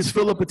psychologist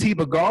Philip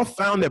Atiba Goff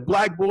found that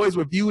black boys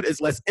were viewed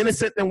as less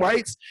innocent than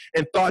whites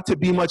and thought to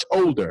be much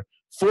older,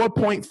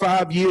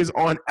 4.5 years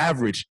on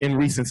average in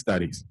recent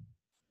studies.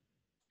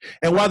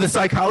 And while the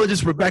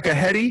psychologists Rebecca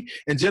Hetty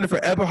and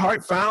Jennifer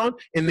Eberhardt found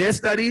in their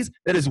studies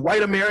that as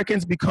white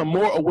Americans become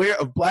more aware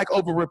of black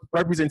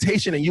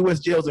overrepresentation in U.S.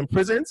 jails and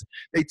prisons,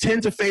 they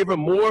tend to favor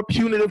more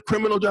punitive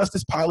criminal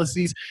justice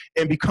policies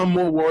and become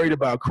more worried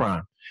about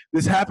crime.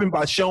 This happened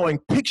by showing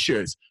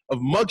pictures of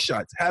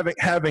mugshots,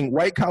 having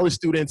white college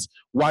students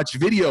watch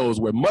videos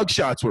where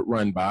mugshots would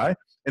run by,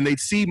 and they'd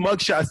see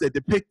mugshots that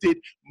depicted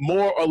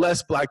more or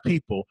less black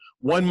people.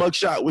 One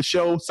mugshot would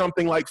show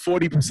something like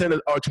 40%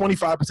 or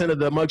 25% of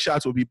the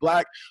mugshots would be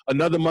black.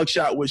 Another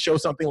mugshot would show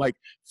something like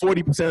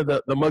 40% of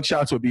the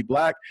mugshots would be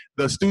black.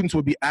 The students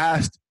would be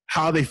asked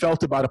how they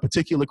felt about a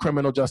particular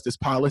criminal justice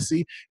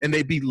policy, and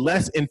they'd be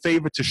less in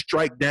favor to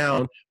strike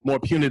down more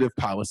punitive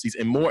policies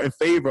and more in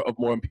favor of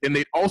more, and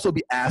they'd also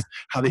be asked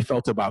how they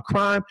felt about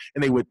crime,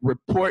 and they would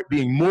report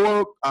being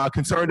more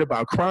concerned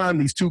about crime,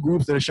 these two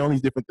groups that are showing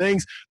these different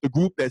things, the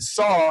group that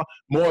saw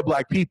more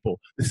black people.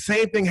 The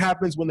same thing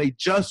happens when they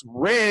just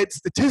read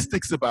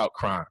statistics about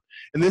crime.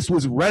 And this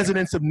was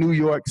residents of New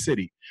York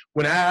City.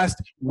 When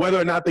asked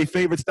whether or not they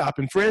favored stop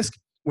and frisk,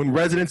 when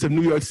residents of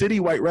New York City,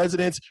 white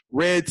residents,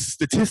 read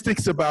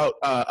statistics about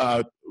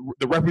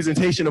the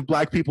representation of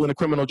black people in the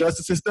criminal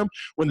justice system,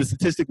 when the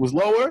statistic was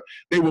lower,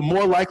 they were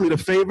more likely to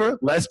favor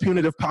less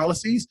punitive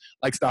policies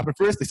like stop and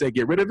frisk. They said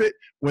get rid of it.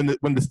 When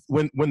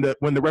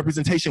the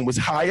representation was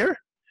higher,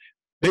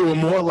 they were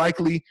more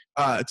likely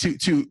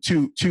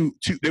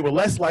they were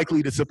less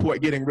likely to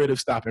support getting rid of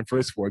stop and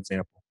frisk, for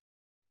example.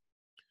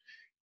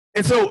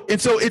 And so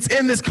it's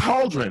in this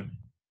cauldron.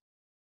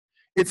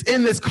 It's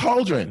in this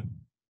cauldron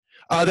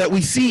that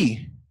we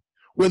see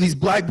where these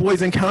black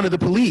boys encounter the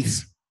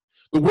police.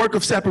 The work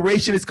of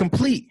separation is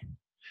complete.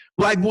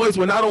 Black boys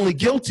were not only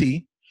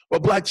guilty,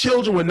 but black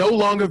children were no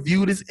longer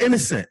viewed as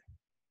innocent.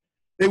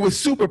 They were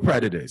super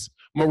predators,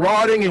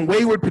 marauding and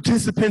wayward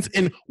participants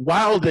in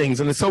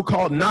wildings and the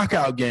so-called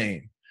knockout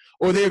game.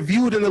 Or they're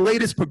viewed in the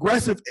latest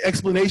progressive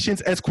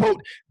explanations as,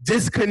 quote,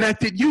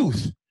 disconnected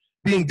youth,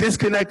 being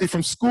disconnected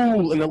from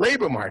school and the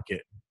labor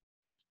market.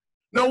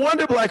 No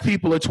wonder black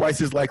people are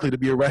twice as likely to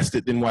be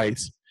arrested than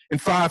whites,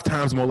 and 5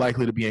 times more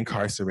likely to be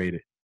incarcerated.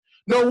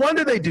 No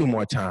wonder they do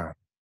more time.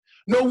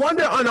 No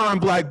wonder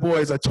unarmed black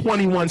boys are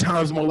 21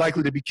 times more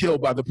likely to be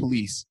killed by the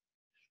police.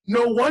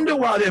 No wonder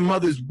why their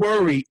mothers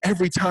worry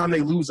every time they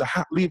leave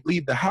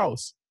the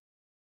house.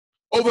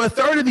 Over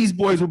 1/3 of these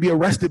boys will be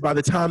arrested by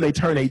the time they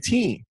turn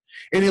 18,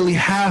 and nearly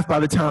half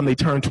by the time they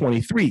turn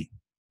 23.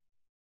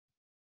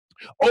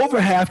 Over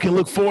half can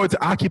look forward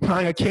to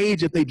occupying a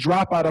cage if they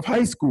drop out of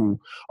high school,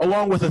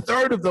 along with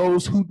 1/3 of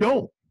those who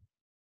don't.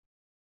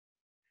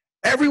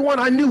 Everyone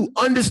I knew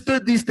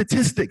understood these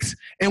statistics,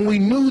 and we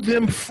knew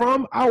them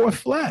from our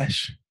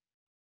flesh.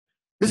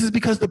 This is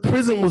because the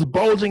prison was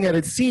bulging at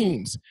its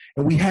seams,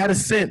 and we had a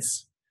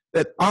sense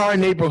that our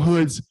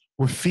neighborhoods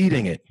were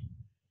feeding it.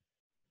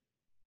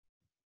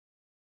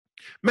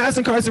 Mass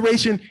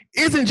incarceration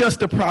isn't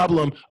just a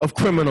problem of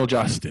criminal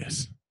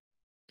justice.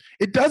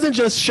 It doesn't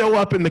just show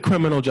up in the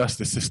criminal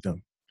justice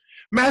system.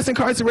 Mass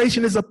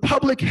incarceration is a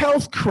public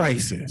health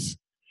crisis.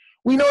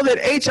 We know that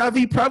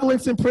HIV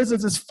prevalence in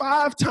prisons is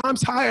 5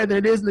 times higher than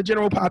it is in the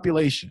general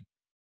population.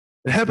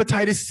 And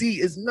hepatitis C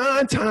is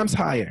 9 times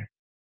higher.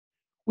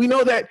 We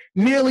know that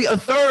nearly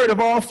 1/3 of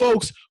all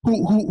folks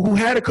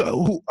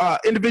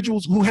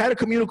individuals who had a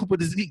communicable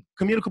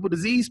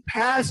disease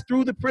passed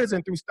through the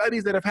prison through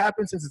studies that have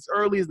happened since as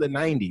early as the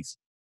 90s.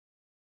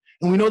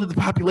 And we know that the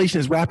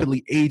population is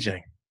rapidly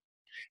aging,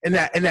 and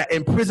that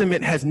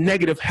imprisonment has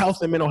negative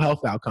health and mental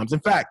health outcomes. In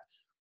fact,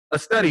 a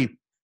study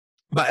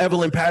by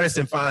Evelyn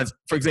Patterson finds,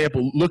 for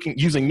example,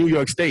 using New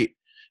York State,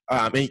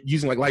 and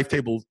using like life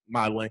table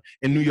modeling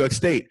in New York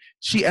State,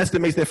 she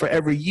estimates that for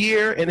every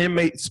year an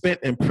inmate spent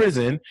in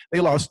prison, they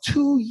lost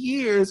 2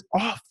 years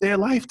off their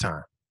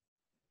lifetime.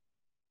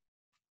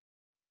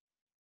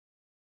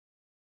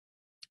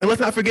 And let's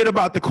not forget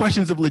about the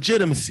questions of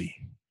legitimacy.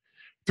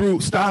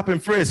 Through stop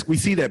and frisk, we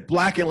see that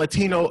Black and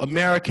Latino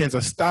Americans are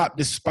stopped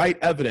despite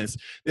evidence.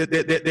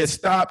 They're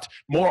stopped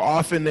more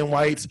often than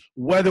whites,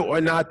 whether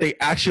or not they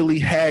actually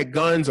had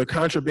guns or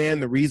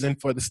contraband, the reason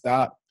for the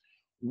stop,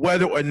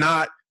 whether or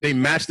not they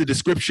match the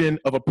description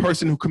of a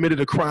person who committed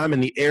a crime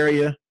in the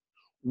area,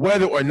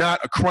 whether or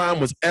not a crime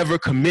was ever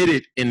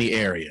committed in the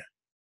area.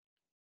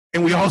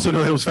 And we also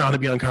know it was found to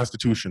be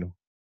unconstitutional.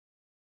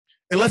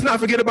 And let's not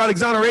forget about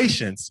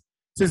exonerations.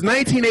 Since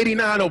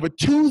 1989, over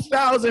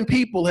 2,000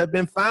 people have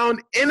been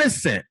found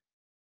innocent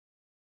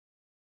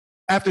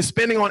after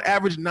spending on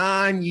average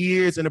 9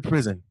 years in a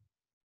prison.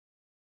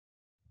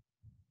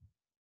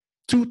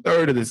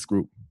 2/3 of this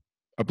group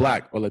are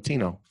Black or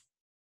Latino.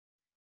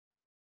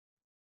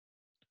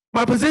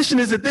 My position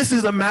is that this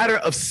is a matter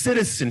of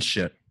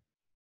citizenship.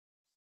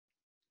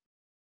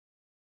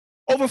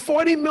 Over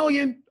 40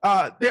 million,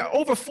 there are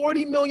over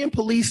 40 million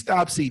police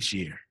stops each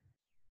year.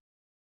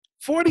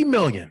 40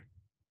 million.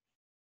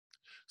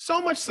 So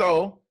much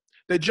so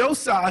that Joe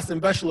Sass and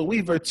Veshla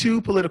Weaver,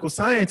 two political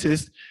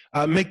scientists,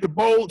 make the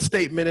bold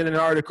statement in an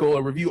article,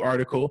 a review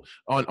article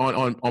on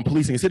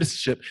policing and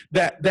citizenship,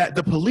 that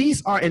the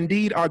police are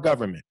indeed our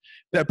government.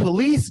 That the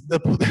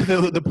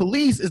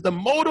police is the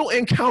modal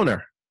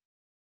encounter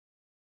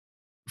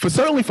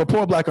certainly for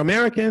poor Black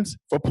Americans,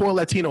 for poor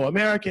Latino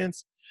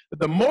Americans, that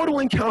the modal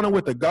encounter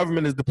with the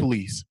government is the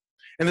police,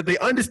 and that they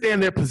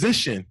understand their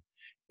position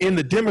in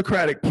the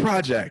democratic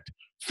project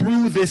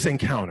through this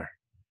encounter.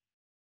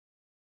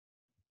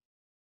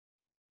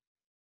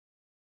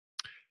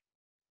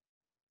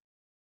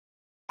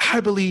 I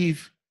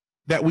believe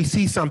that we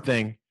see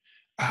something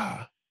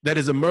that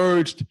has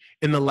emerged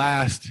in the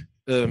last,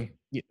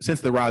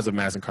 since the rise of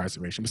mass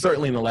incarceration, but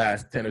certainly in the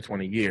last 10 or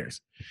 20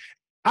 years.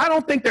 I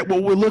don't think that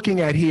what we're looking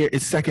at here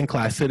is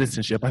second-class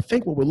citizenship. I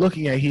think what we're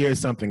looking at here is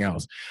something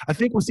else. I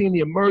think we're seeing the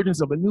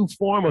emergence of a new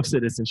form of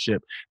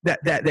citizenship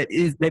that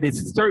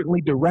is certainly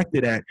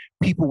directed at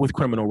people with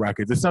criminal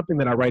records. It's something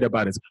that I write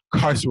about as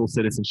carceral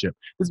citizenship.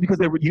 This is because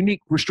there were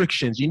unique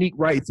restrictions, unique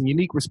rights, and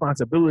unique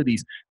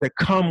responsibilities that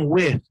come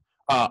with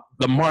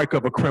the mark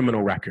of a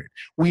criminal record.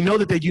 We know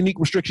that there are unique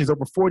restrictions,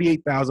 over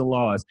 48,000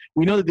 laws.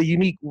 We know that the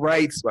unique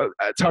rights,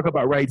 talk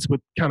about rights with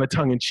kind of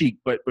tongue in cheek,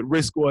 but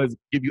risk scores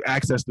give you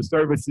access to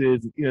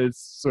services,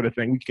 sort of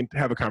thing. We can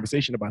have a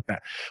conversation about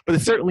that. But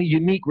there's certainly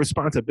unique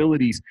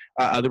responsibilities,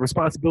 the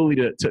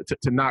responsibility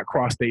to not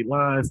cross state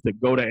lines, to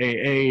go to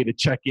AA, to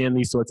check in,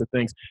 these sorts of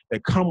things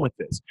that come with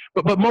this.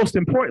 But most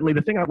importantly,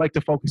 the thing I'd like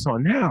to focus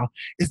on now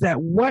is that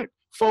what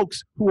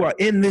folks who are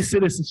in this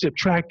citizenship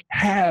track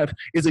have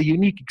is a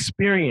unique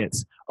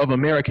experience of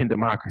American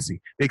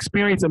democracy. They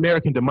experience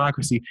American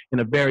democracy in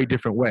a very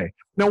different way.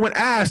 Now, when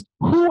asked,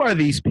 who are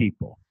these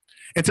people?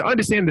 And to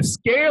understand the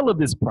scale of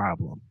this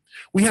problem,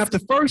 we have to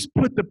first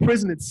put the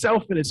prison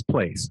itself in its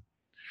place.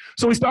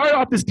 So we started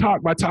off this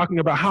talk by talking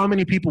about how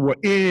many people were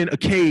in a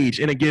cage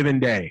in a given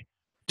day.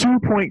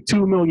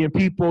 2.2 million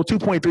people,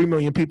 2.3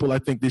 million people, I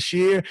think, this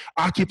year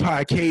occupy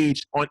a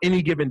cage on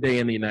any given day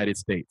in the United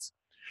States.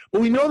 But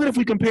we know that if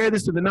we compare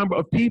this to the number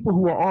of people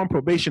who are on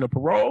probation or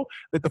parole,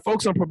 that the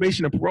folks on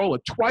probation and parole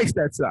are twice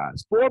that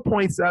size.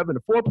 4.7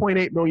 to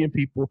 4.8 million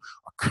people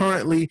are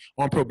currently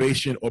on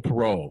probation or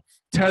parole,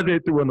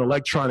 tethered through an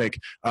electronic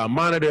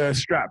monitor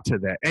strapped to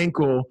their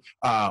ankle,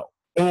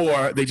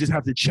 or they just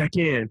have to check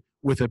in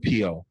with a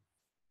PO.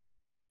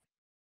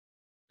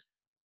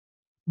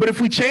 But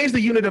if we change the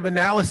unit of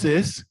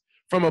analysis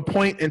from a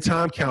point in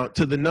time count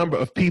to the number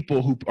of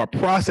people who are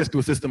processed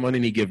through a system in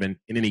any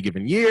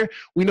given year,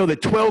 we know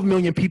that 12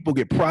 million people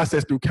get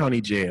processed through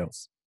county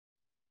jails.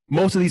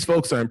 Most of these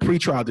folks are in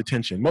pretrial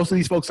detention. Most of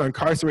these folks are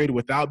incarcerated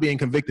without being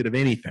convicted of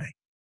anything.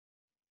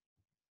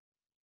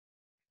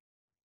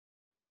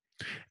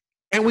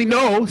 And we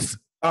know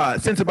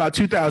since about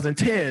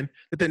 2010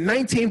 that the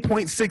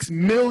 19.6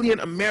 million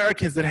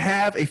Americans that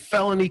have a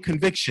felony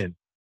conviction,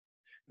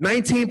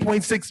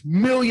 19.6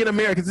 million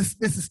Americans.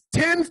 This is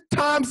 10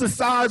 times the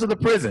size of the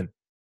prison.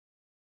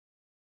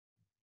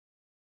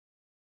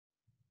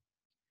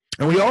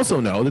 And we also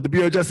know that the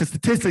Bureau of Justice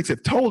Statistics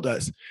have told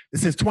us that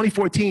since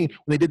 2014,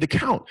 when they did the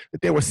count,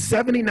 that there were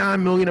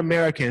 79 million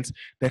Americans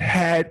that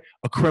had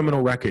a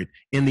criminal record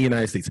in the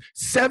United States.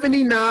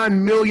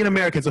 79 million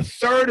Americans, a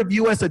third of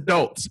US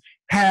adults,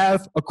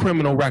 have a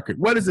criminal record.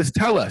 What does this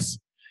tell us?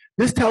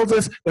 This tells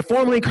us that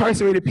formerly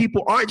incarcerated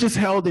people aren't just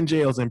held in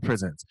jails and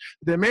prisons.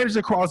 They're managed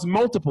across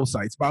multiple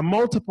sites by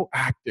multiple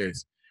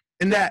actors.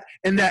 And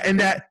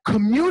that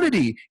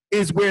community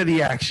is where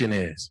the action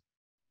is.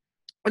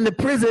 And the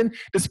prison,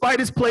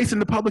 despite its place in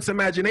the public's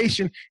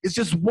imagination, is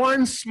just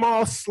one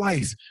small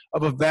slice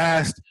of a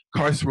vast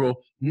carceral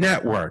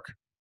network.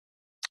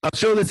 I'll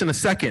show this in a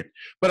second,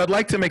 but I'd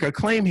like to make a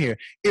claim here.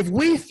 If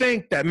we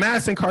think that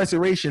mass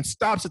incarceration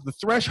stops at the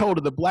threshold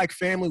of the Black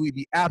family, we'd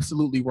be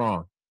absolutely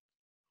wrong.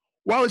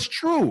 While it's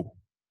true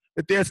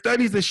that there are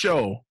studies that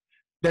show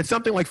that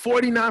something like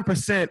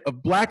 49%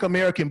 of Black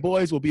American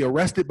boys will be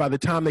arrested by the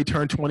time they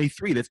turn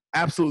 23, that's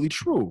absolutely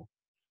true.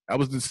 That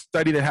was the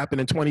study that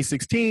happened in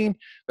 2016.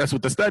 That's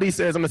what the study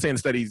says. I'm not saying the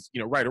study's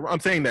right or wrong. I'm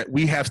saying that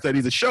we have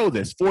studies that show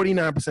this.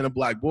 49% of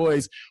Black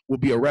boys will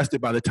be arrested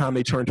by the time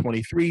they turn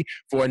 23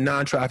 for a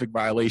non-traffic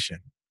violation.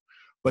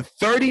 But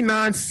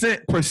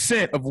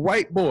 39% of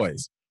white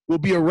boys will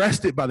be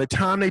arrested by the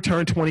time they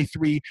turn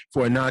 23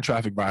 for a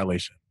non-traffic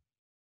violation.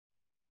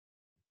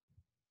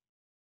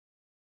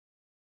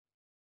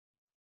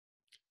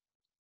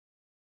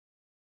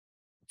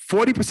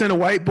 40% of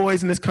white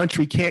boys in this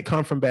country can't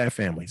come from bad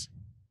families.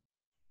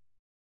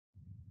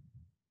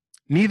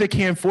 Neither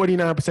can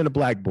 49% of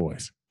black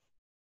boys.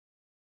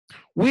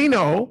 We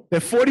know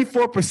that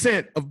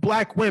 44% of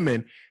black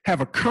women have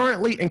a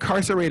currently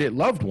incarcerated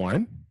loved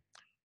one,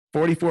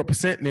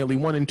 44%, nearly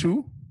 1 in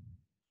 2.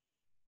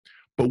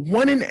 But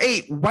 1 in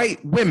 8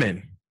 white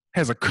women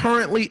has a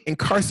currently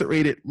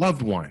incarcerated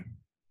loved one.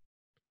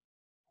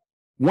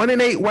 1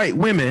 in 8 white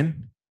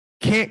women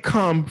can't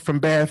come from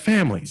bad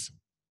families.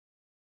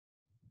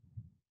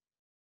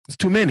 It's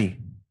too many.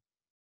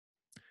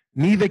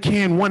 Neither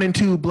can 1 in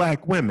 2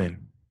 black women.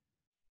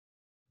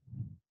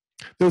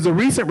 There was a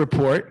recent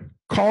report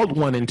called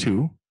 1 in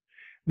 2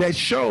 that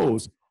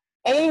shows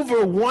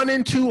over 1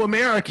 in 2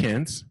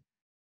 Americans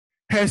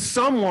has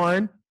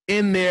someone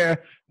in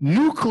their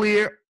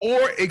nuclear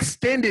or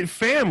extended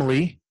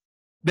family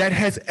that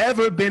has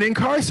ever been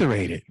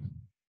incarcerated.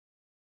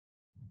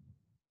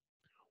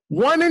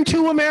 1 in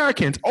 2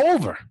 Americans,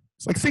 over.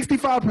 It's like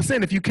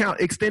 65% if you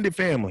count extended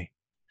family.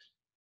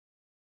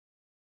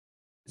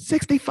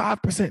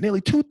 65%, nearly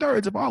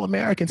 2/3 of all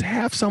Americans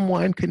have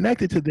someone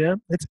connected to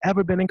them that's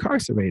ever been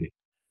incarcerated.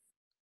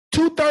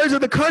 2/3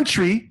 of the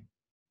country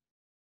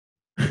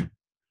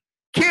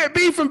can't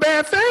be from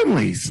bad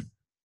families.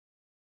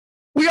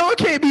 We all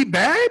can't be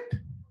bad.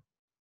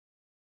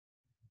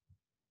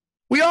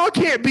 We all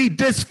can't be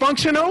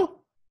dysfunctional.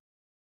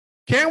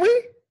 Can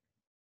we?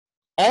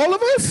 All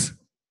of us?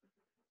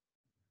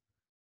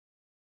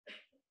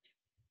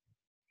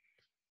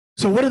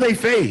 So what do they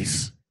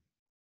face?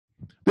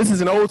 This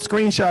is an old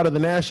screenshot of the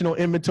National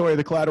Inventory of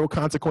the Collateral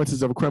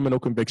Consequences of a Criminal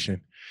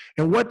Conviction.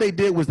 And what they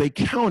did was they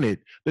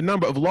counted the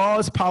number of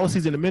laws,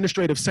 policies, and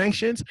administrative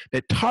sanctions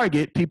that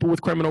target people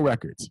with criminal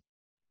records.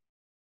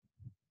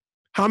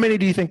 How many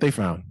do you think they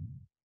found?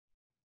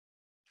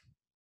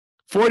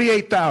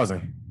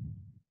 48,000.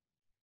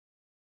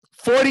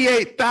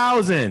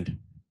 48,000.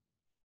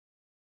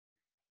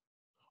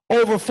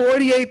 Over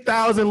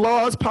 48,000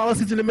 laws,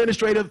 policies, and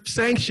administrative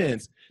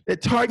sanctions that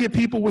target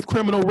people with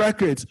criminal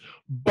records,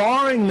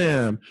 barring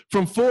them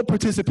from full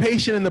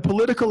participation in the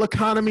political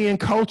economy and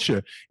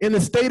culture. In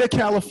the state of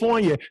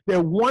California, there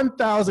are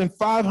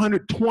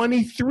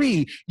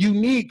 1,523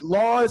 unique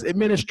laws,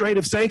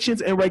 administrative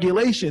sanctions, and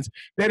regulations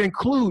that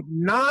include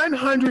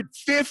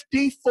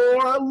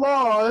 954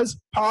 laws,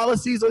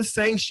 policies, or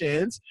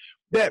sanctions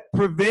that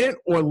prevent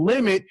or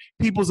limit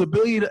people's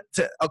ability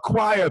to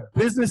acquire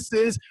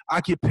businesses,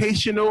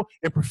 occupational,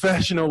 and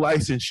professional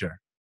licensure.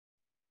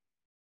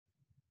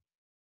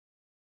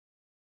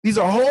 These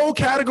are whole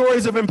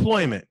categories of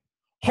employment,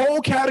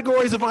 whole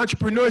categories of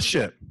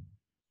entrepreneurship.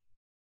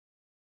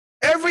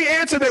 Every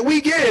answer that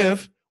we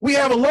give, we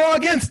have a law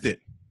against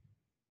it.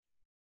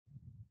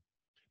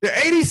 There are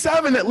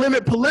 87 that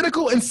limit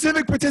political and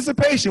civic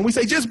participation. We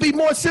say just be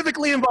more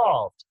civically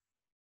involved.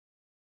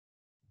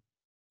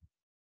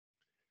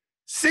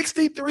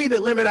 63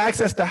 that limit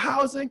access to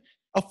housing,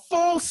 a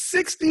full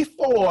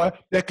 64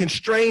 that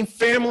constrain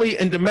family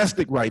and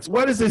domestic rights.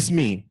 What does this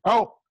mean?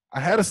 Oh, I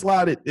had a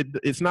slide,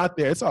 it's not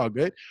there, it's all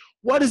good.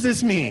 What does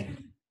this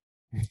mean?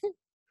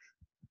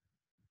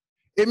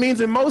 It means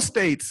in most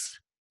states,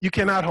 you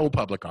cannot hold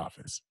public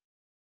office.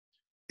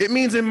 It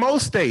means in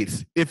most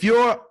states, if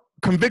you're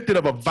convicted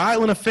of a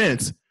violent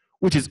offense,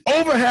 which is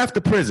over half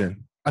the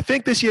prison, I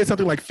think this year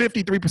something like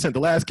 53%, the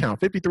last count,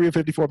 53 or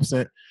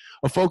 54%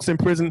 of folks in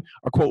prison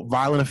are, quote,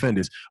 violent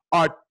offenders.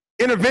 Our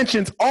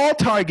interventions all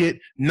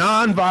target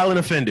non-violent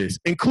offenders,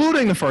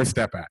 including the First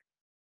Step Act.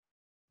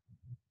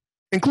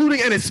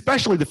 Including and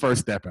especially the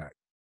First Step Act.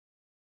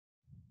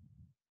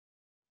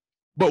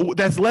 But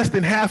that's less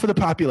than half of the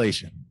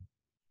population.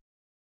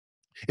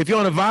 If you're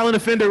on a violent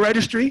offender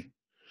registry,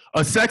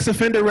 a sex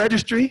offender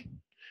registry,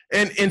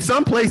 and in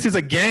some places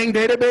a gang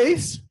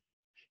database,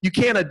 you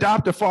can't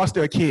adopt or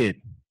foster a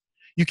kid.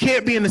 You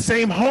can't be in the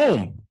same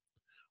home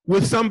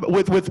with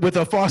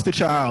a foster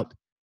child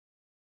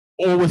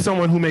or with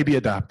someone who may be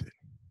adopted.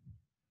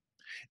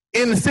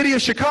 In the city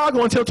of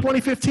Chicago until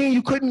 2015,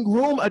 you couldn't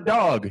groom a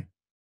dog.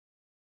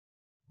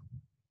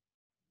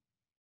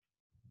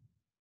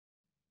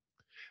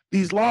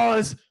 These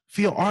laws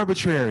feel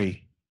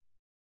arbitrary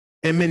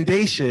and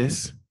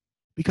mendacious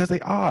because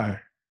they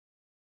are.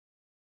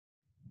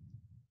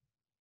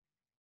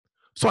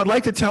 So I'd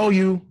like to tell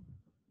you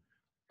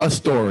a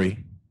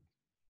story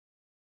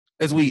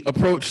as we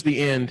approach the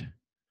end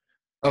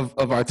of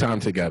our time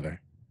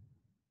together.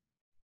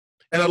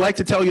 And I'd like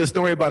to tell you a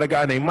story about a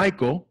guy named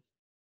Michael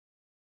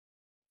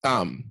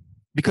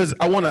because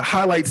I want to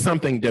highlight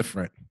something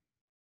different.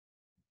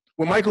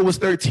 When Michael was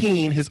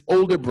 13, his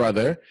older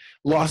brother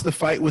lost a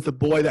fight with a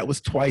boy that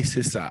was twice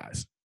his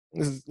size.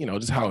 This is,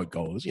 just how it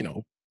goes,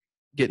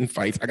 getting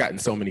fights. I got in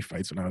so many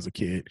fights when I was a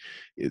kid.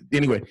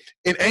 Anyway,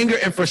 in anger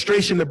and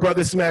frustration, the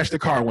brother smashed the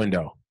car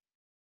window.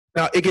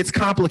 Now, it gets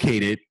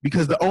complicated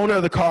because the owner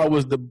of the car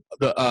was the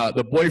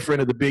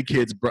boyfriend of the big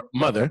kid's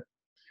mother,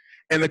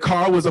 and the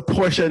car was a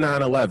Porsche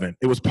 911.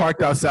 It was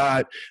parked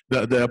outside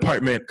the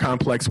apartment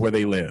complex where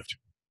they lived.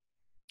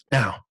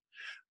 Now,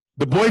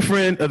 the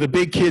boyfriend of the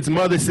big kid's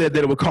mother said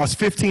that it would cost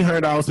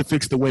 $1,500 to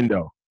fix the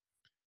window.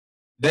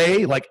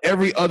 They, like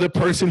every other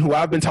person who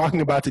I've been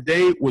talking about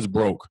today, was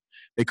broke.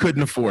 They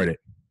couldn't afford it.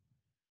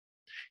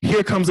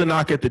 Here comes a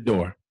knock at the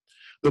door.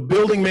 The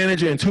building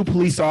manager and 2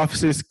 police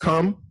officers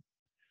come.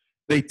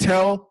 They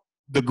tell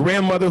the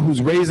grandmother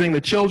who's raising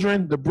the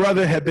children, the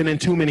brother had been in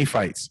too many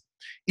fights.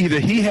 Either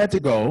he had to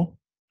go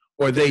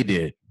or they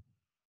did.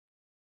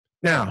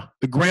 Now,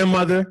 the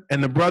grandmother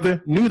and the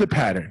brother knew the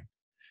pattern.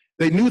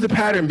 They knew the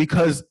pattern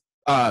because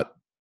the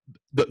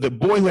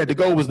boy who had to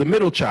go was the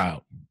middle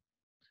child.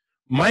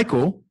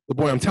 Michael, the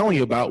boy I'm telling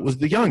you about, was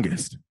the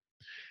youngest.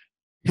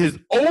 His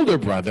older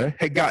brother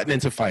had gotten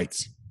into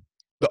fights.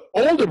 The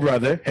older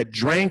brother had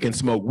drank and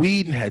smoked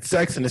weed and had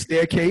sex in the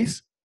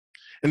staircase,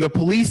 and the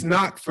police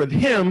knocked for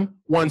him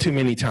one too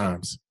many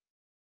times.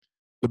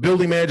 The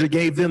building manager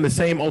gave them the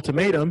same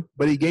ultimatum,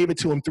 but he gave it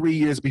to him 3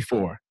 years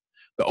before.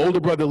 The older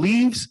brother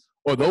leaves,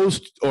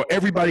 or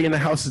everybody in the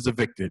house is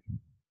evicted.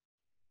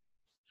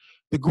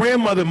 The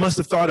grandmother must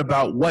have thought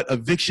about what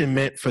eviction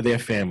meant for their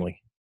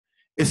family,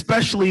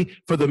 especially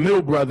for the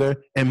middle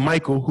brother and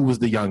Michael, who was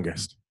the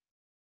youngest.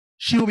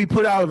 She would be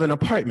put out of an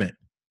apartment,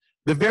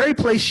 the very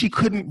place she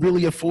couldn't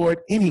really afford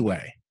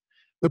anyway,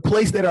 the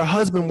place that her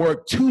husband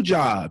worked 2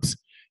 jobs.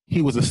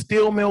 He was a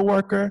steel mill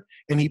worker,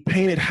 and he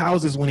painted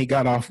houses when he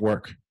got off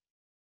work.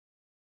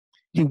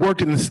 He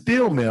worked in the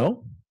steel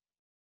mill,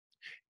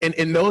 and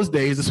in those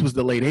days, this was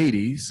the late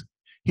 80s,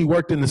 he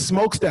worked in the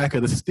smokestack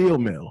of the steel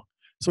mill.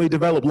 So he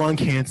developed lung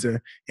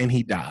cancer, and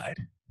he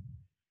died.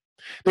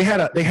 They had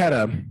a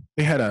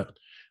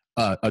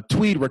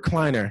tweed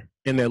recliner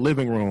in their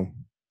living room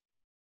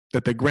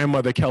that the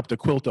grandmother helped a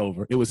quilt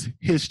over. It was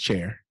his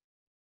chair.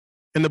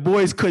 And the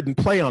boys couldn't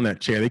play on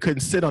that chair. They couldn't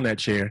sit on that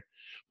chair.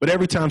 But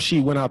every time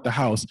she went out the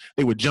house,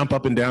 they would jump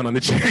up and down on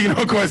the chair.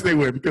 Of course they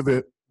would, because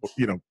they're,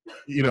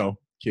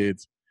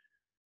 kids.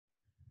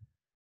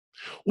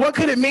 What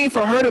could it mean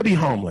for her to be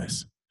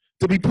homeless,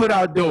 to be put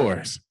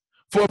outdoors,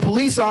 for a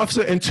police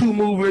officer and 2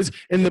 movers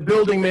and the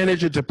building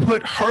manager to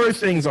put her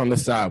things on the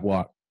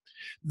sidewalk?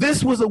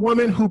 This was a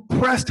woman who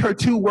pressed her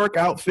 2 work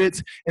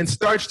outfits and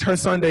starched her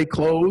Sunday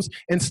clothes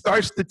and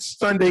starched the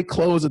Sunday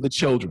clothes of the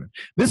children.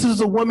 This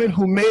is a woman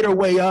who made her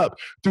way up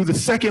through the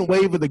second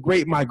wave of the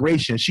Great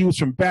Migration. She was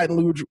from Baton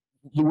Rouge,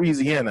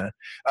 Louisiana.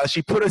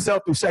 She put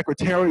herself through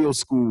secretarial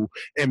school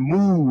and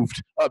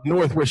moved up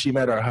north where she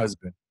met her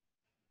husband.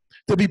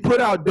 To be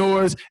put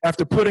outdoors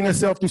after putting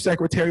herself through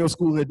secretarial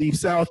school in the Deep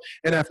South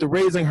and after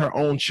raising her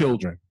own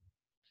children.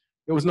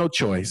 There was no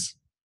choice.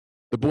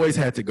 The boys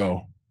had to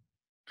go.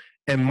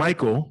 And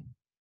Michael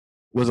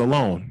was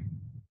alone.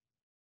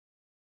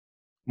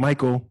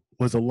 Michael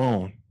was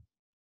alone.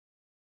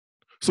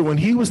 So when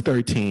he was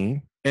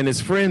 13 and his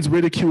friends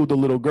ridiculed the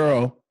little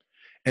girl,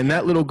 and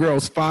that little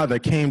girl's father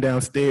came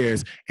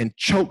downstairs and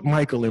choked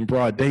Michael in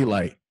broad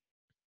daylight,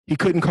 he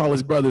couldn't call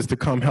his brothers to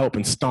come help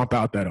and stomp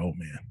out that old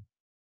man.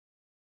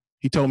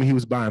 He told me he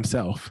was by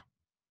himself.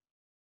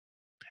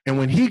 And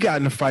when he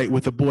got in a fight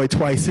with a boy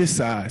twice his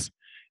size,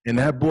 and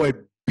that boy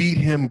beat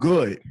him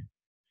good,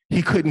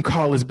 he couldn't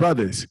call his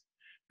brothers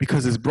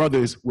because his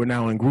brothers were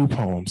now in group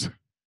homes.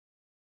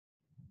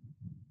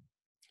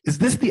 Is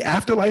this the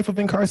afterlife of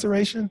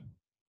incarceration?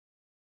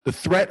 The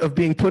threat of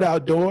being put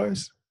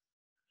outdoors?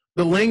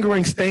 The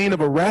lingering stain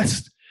of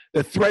arrest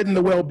that threaten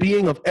the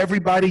well-being of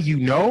everybody you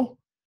know?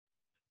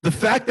 The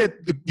fact that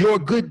your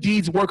good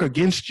deeds work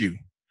against you,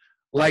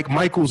 like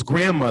Michael's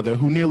grandmother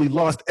who nearly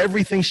lost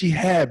everything she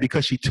had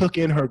because she took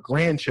in her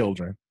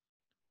grandchildren?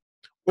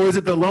 Or is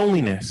it the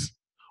loneliness?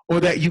 Or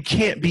that you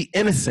can't be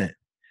innocent,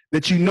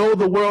 that you know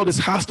the world is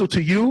hostile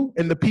to you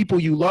and the people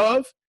you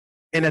love,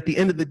 and at the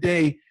end of the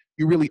day,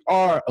 you really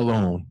are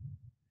alone?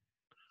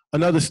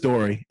 Another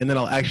story, and then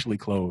I'll actually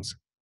close.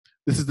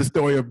 This is the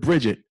story of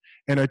Bridget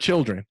and her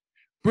children.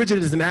 Bridget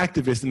is an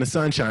activist in the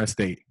Sunshine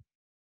State.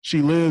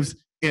 She lives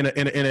in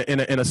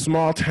a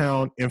small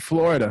town in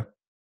Florida,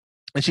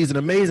 and she's an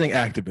amazing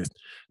activist,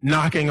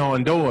 knocking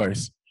on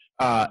doors,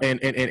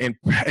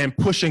 and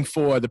pushing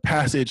for the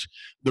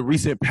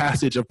recent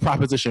passage of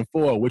Proposition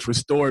 4, which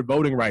restored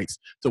voting rights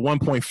to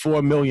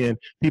 1.4 million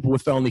people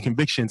with felony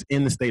convictions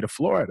in the state of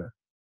Florida.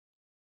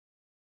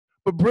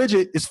 But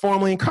Bridget is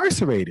formerly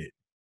incarcerated.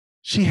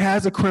 She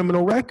has a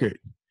criminal record,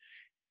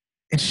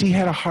 and she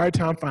had a hard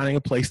time finding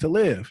a place to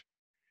live.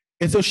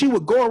 And so she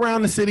would go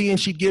around the city and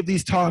she'd give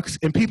these talks,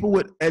 and people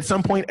would at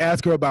some point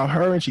ask her about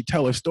her, and she'd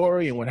tell her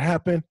story and what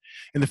happened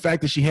and the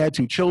fact that she had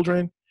 2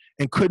 children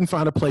and couldn't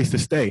find a place to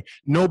stay.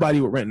 Nobody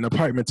would rent an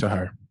apartment to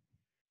her.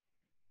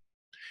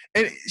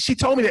 And she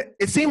told me that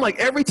it seemed like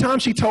every time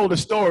she told a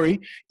story,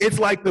 it's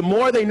like the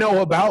more they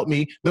know about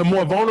me, the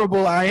more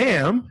vulnerable I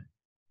am,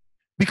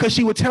 because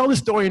she would tell the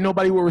story and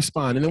nobody would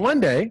respond. And then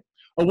one day,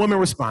 a woman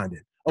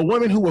responded. A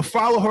woman who would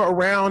follow her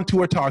around to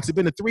her talks. It'd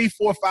been to 3,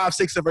 4, 5,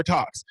 6 of her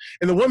talks.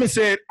 And the woman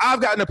said, "I've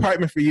got an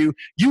apartment for you.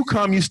 You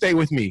come, you stay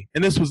with me."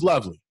 And this was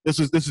lovely. This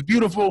was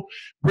beautiful.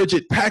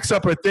 Bridget packs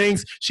up her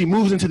things. She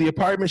moves into the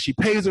apartment. She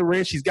pays her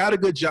rent. She's got a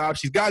good job.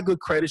 She's got good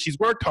credit. She's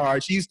worked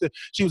hard. She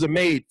was a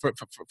maid for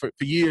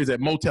years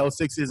at Motel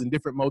 6s and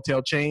different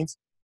motel chains.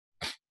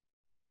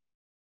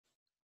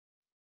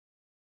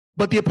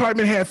 But the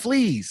apartment had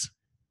fleas.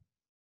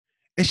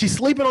 And she's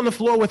sleeping on the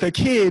floor with her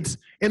kids,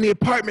 and the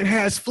apartment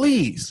has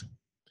fleas.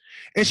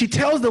 And she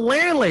tells the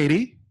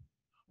landlady,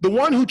 the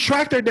one who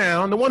tracked her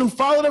down, the one who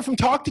followed her from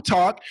talk to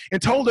talk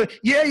and told her,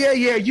 yeah,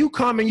 you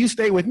come and you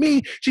stay with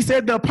me. She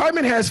said, the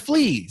apartment has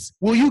fleas.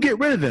 Will you get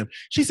rid of them?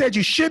 She said,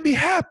 you should be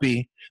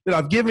happy that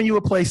I've given you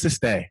a place to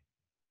stay.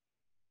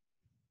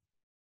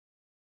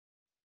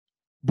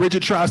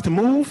 Bridget tries to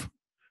move.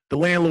 The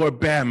landlord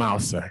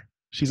badmouths her.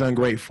 She's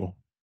ungrateful.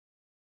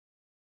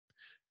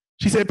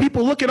 She said,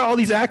 people look at all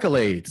these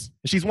accolades.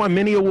 She's won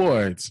many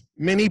awards,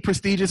 many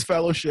prestigious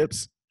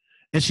fellowships,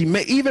 and she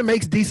even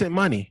makes decent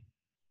money.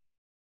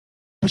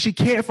 But she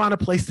can't find a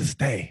place to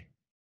stay.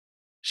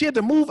 She had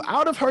to move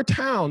out of her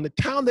town, the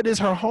town that is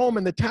her home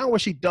and the town where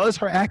she does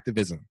her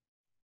activism.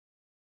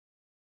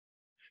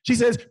 She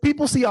says,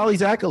 people see all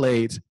these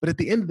accolades, but at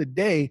the end of the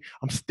day,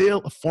 I'm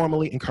still a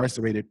formerly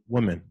incarcerated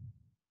woman.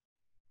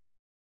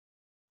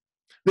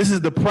 This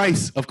is the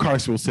price of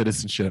carceral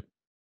citizenship.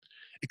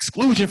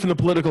 Exclusion from the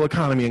political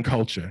economy and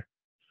culture.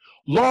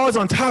 Laws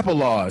on top of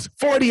laws,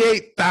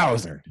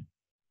 48,000.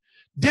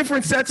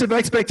 Different sets of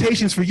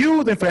expectations for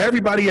you than for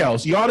everybody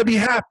else. You ought to be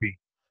happy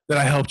that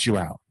I helped you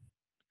out.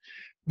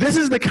 This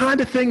is the kind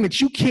of thing that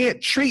you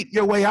can't treat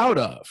your way out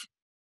of.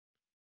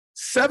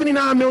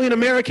 79 million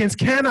Americans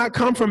cannot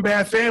come from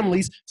bad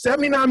families.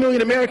 79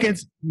 million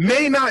Americans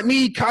may not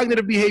need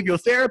cognitive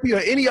behavioral therapy or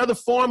any other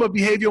form of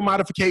behavioral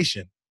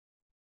modification.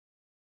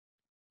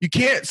 You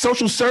can't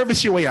social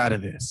service your way out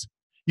of this.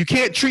 You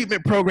can't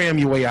treatment program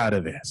your way out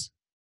of this.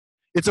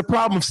 It's a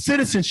problem of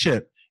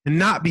citizenship and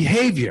not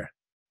behavior.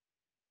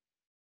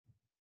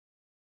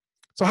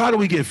 So how do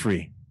we get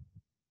free?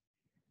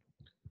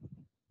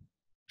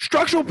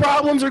 Structural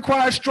problems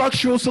require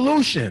structural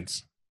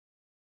solutions.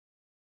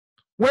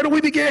 Where do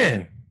we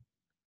begin?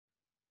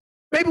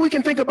 Maybe we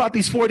can think about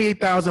these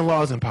 48,000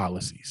 laws and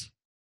policies.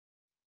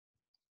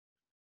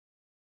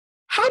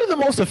 How do the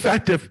most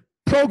effective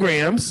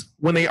programs,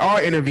 when they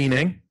are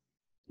intervening,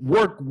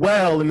 work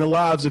well in the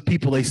lives of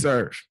people they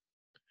serve?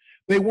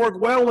 They work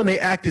well when they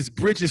act as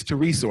bridges to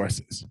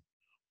resources,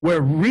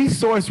 where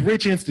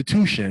resource-rich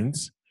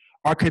institutions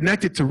are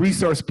connected to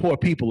resource-poor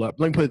people. Let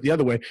me put it the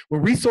other way.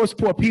 When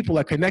resource-poor people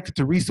are connected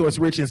to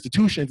resource-rich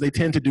institutions, they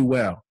tend to do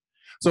well.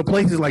 So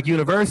places like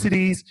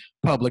universities,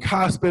 public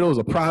hospitals,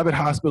 or private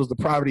hospitals, the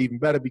private even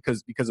better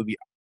because of the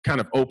kind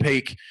of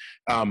opaque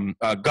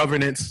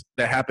governance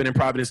that happen in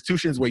private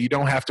institutions where you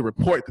don't have to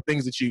report the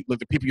things that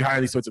the people you hire,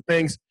 these sorts of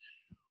things.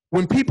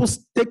 When people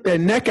stick their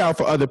neck out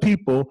for other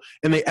people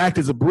and they act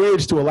as a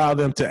bridge to allow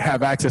them to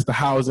have access to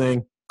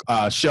housing,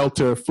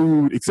 shelter,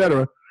 food,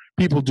 etc.,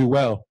 people do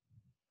well.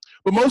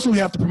 But mostly we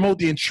have to promote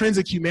the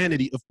intrinsic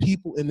humanity of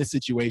people in this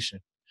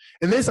situation.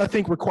 And this, I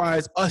think,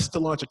 requires us to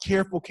launch a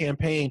careful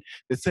campaign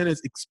that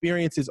centers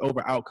experiences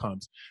over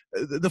outcomes.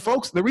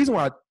 The reason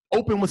why I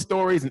open with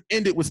stories and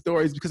end it with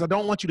stories, because I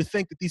don't want you to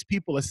think that these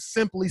people are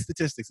simply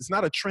statistics. It's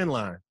not a trend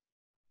line.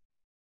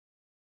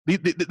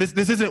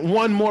 This isn't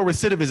one more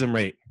recidivism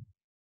rate.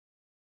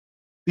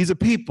 These are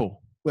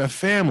people who have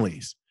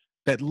families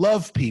that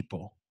love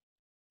people,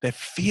 that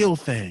feel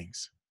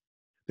things,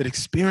 that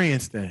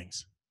experience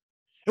things.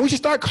 And we should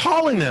start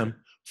calling them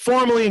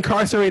formerly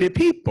incarcerated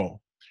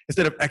people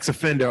instead of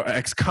ex-offender or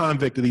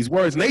ex-convict or these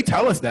words. And they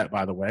tell us that,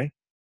 by the way.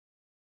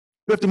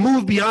 We have to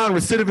move beyond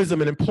recidivism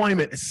and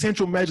employment as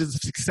central measures of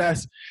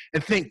success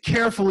and think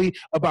carefully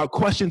about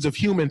questions of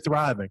human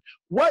thriving.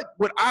 What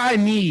would I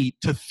need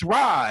to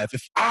thrive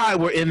if I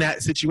were in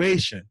that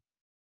situation?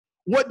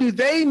 What do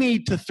they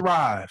need to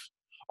thrive?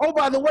 Oh,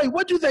 by the way,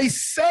 what do they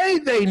say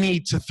they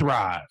need to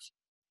thrive?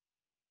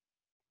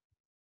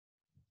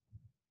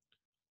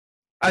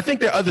 I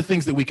think there are other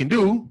things that we can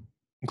do,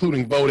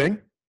 including voting.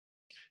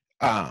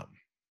 But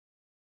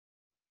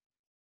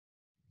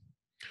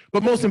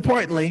most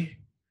importantly,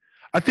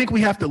 I think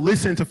we have to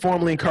listen to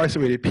formerly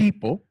incarcerated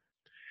people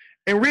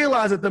and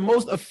realize that the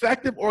most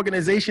effective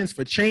organizations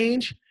for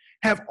change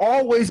have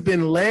always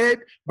been led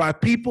by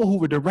people who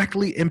were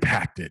directly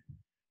impacted.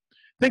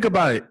 Think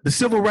about it. The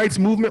civil rights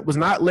movement was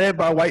not led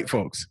by white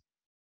folks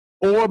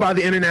or by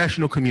the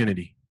international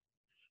community.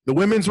 The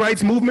women's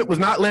rights movement was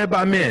not led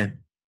by men.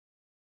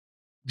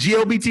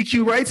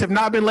 LGBTQ rights have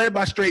not been led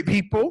by straight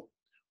people.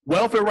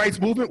 Welfare rights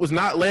movement was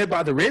not led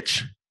by the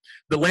rich.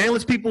 The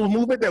landless people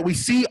movement that we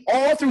see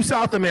all through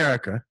South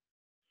America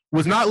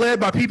was not led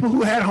by people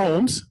who had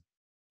homes,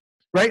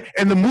 right?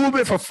 And the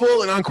movement for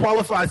full and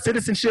unqualified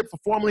citizenship for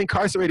formerly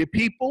incarcerated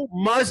people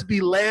must be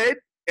led,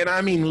 and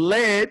I mean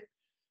led,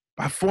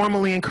 by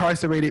formerly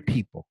incarcerated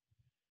people.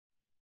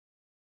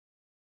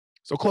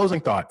 So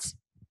closing thoughts.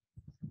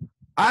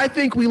 I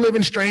think we live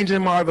in strange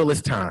and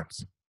marvelous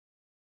times.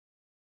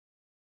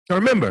 Now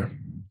remember,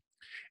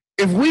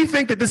 if we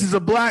think that this is a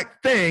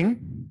black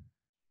thing,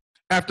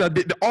 after I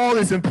did all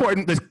this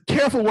important, this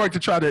careful work to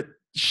try to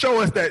show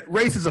us that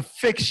race is a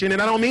fiction,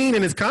 and I don't mean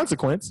in its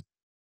consequence,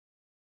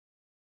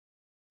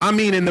 I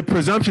mean in the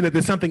presumption that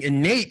there's something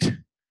innate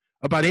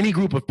about any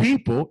group of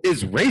people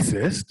is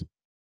racist.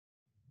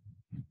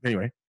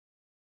 Anyway,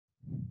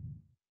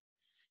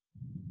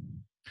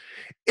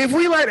 if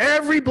we let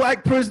every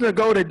black prisoner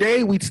go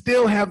today, we'd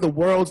still have the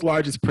world's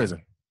largest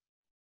prison.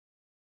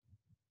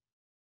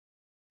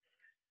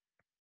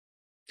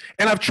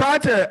 And I've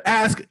tried to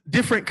ask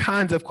different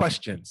kinds of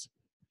questions,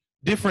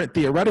 different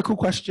theoretical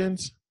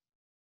questions,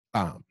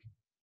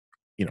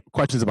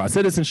 questions about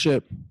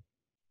citizenship,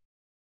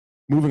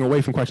 moving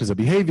away from questions of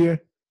behavior,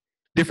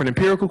 different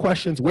empirical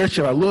questions. Where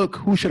should I look?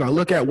 Who should I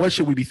look at? What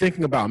should we be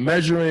thinking about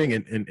measuring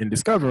and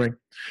discovering?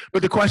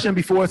 But the question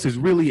before us is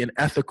really an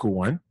ethical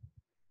one.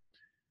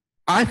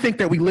 I think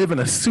that we live in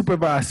a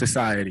supervised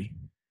society.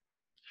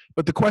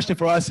 But the question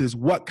for us is,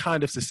 what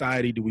kind of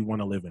society do we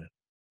want to live in?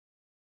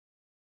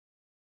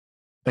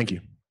 Thank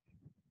you.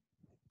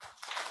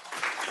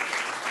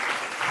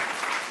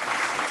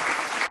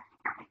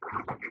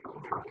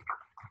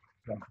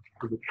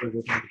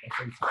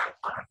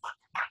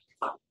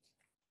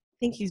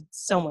 Thank you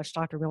so much,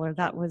 Dr. Miller.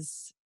 That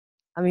was,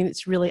 I'm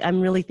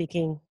really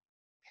thinking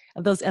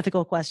of those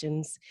ethical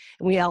questions.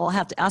 And we all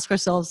have to ask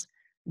ourselves,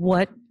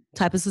 what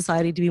type of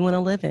society do we want to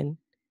live in?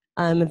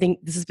 I think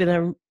this has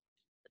been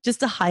just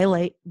to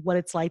highlight what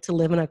it's like to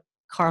live in a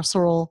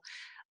carceral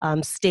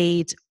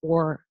state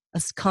or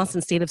a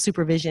constant state of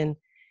supervision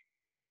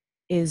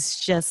is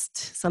just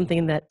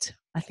something that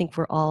I think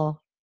we're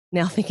all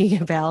now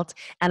thinking about.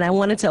 And I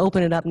wanted to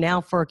open it up now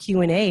for a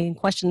Q&A and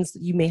questions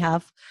that you may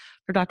have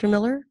for Dr.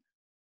 Miller.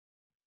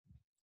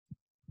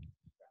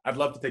 I'd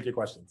love to take your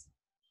questions.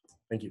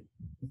 Thank you.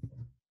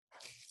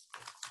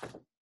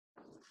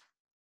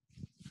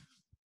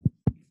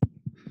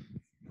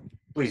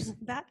 Please.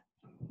 That.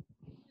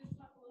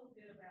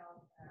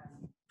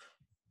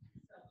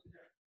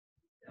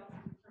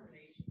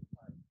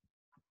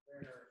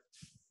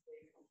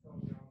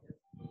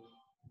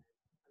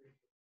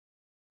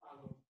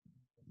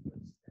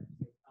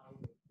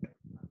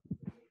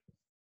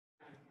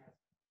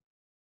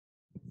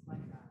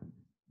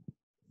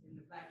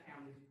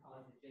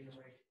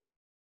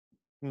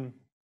 Hmm.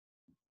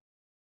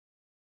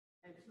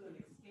 And to an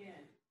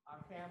extent,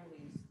 our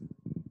families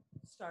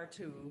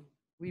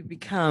we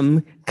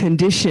become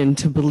conditioned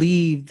to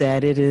believe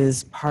that it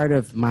is part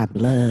of my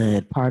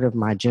blood, part of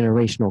my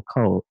generational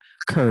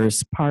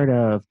curse, part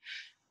of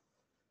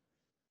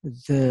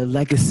the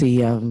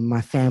legacy of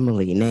my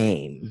family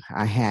name.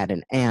 I had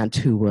an aunt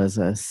who was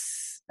a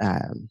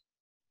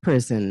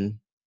prison,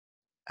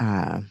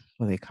 what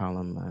do they call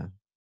them,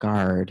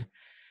 guard.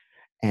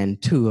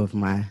 And two of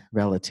my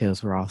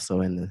relatives were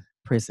also in the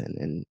prison,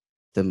 and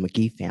the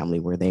McGee family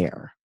were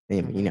there,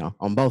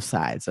 on both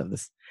sides of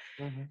this.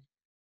 Mm-hmm.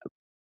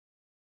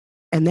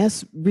 And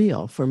that's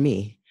real for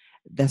me.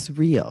 That's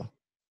real.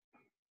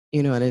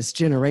 And it's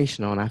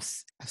generational. And I've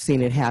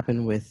seen it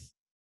happen with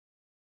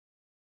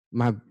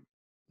my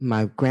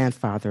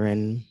grandfather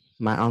and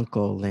my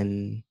uncle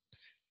and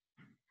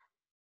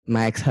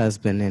my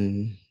ex-husband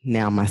and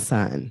now my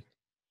son,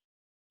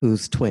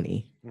 who's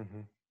 20. Mm-hmm.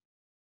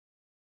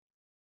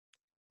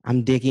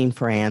 I'm digging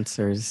for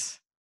answers.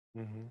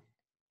 Mm-hmm.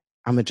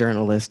 I'm a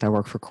journalist. I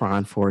work for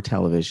Cron 4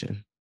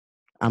 Television.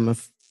 I'm an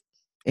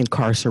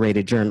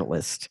incarcerated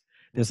journalist.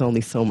 There's only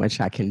so much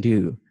I can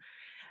do.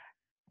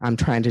 I'm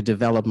trying to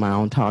develop my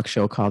own talk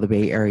show called the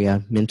Bay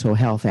Area Mental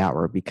Health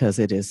Hour because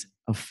it is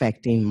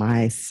affecting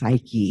my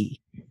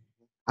psyche.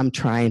 I'm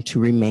trying to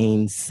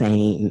remain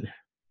sane,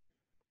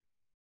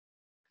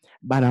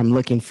 but I'm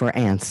looking for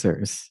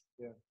answers.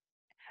 Yeah.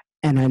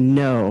 And I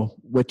know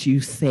what you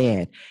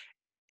said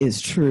is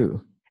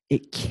true.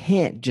 It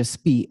can't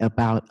just be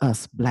about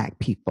us Black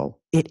people.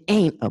 It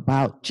ain't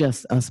about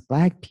just us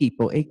Black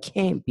people. It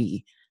can't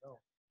be.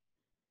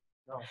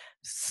 No.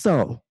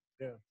 So,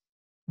 yeah.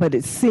 But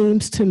it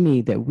seems to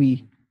me that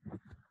we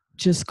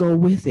just go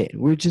with it.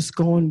 We're just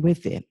going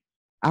with it.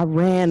 I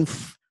ran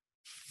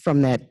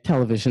from that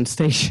television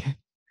station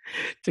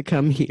to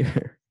come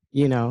here,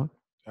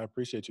 I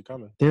appreciate you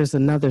coming. There's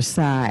another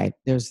side.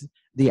 There's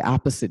the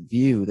opposite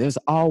view. There's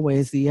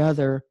always the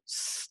other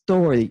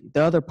story,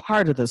 the other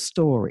part of the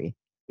story.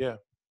 Yeah.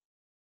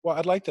 Well,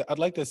 I'd like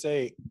to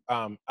say,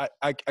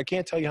 I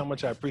can't tell you how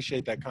much I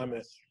appreciate that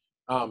comment.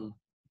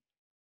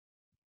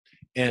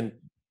 And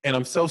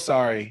I'm so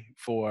sorry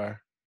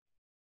for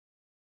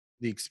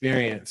the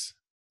experience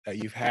that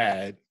you've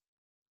had.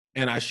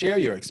 And I share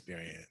your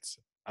experience.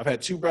 I've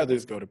had 2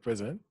 brothers go to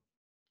prison,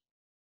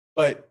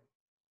 but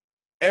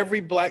every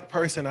Black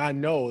person I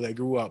know that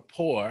grew up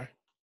poor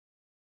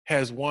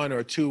has 1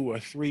 or 2 or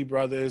 3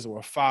 brothers or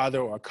a father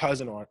or a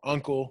cousin or an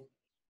uncle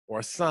or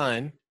a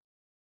son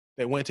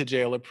that went to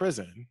jail or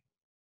prison.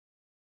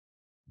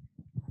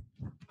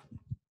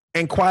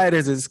 And quiet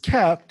as it's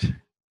kept,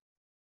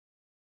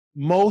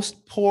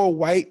 most poor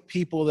white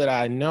people that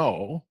I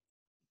know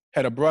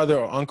had a brother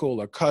or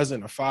uncle or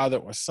cousin or father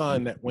or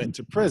son that went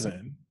to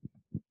prison.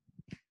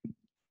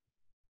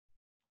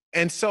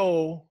 And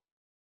so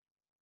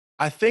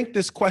I think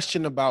this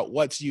question about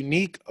what's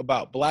unique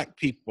about Black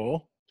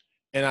people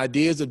and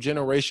ideas of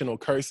generational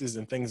curses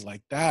and things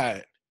like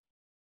that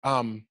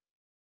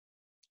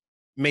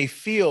may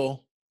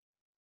feel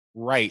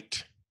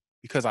right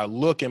because I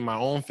look in my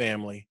own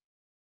family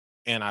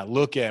and I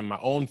look at my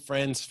own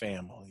friends'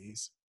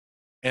 families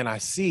and I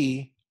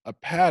see a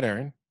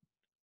pattern.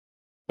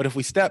 But if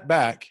we step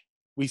back,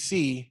 we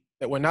see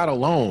that we're not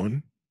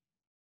alone,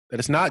 that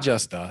it's not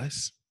just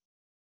us,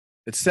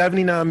 that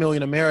 79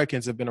 million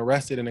Americans have been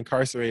arrested and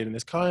incarcerated in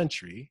this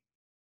country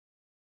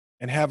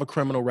and have a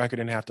criminal record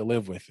and have to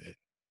live with it.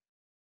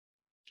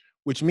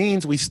 Which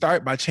means we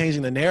start by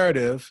changing the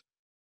narrative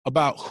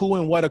about who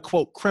and what a,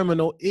 quote,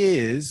 criminal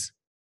is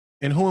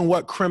and who and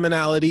what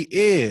criminality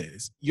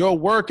is. Your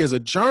work as a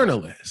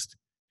journalist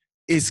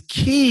is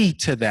key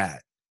to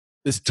that.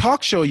 This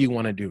talk show you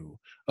want to do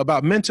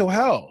about mental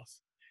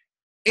health,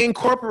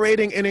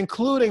 incorporating and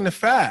including the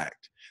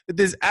fact that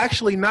there's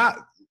actually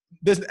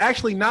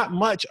not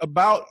much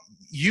about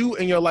you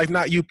in your life,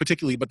 not you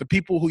particularly, but the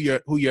people who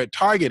you're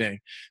targeting.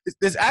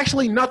 There's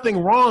actually nothing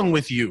wrong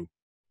with you.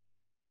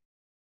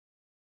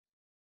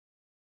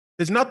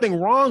 There's nothing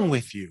wrong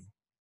with you.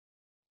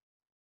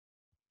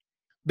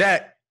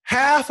 That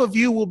half of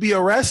you will be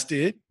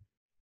arrested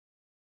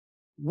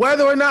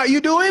whether or not you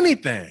do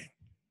anything.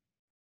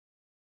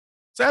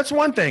 So that's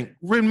one thing.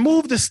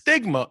 Remove the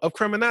stigma of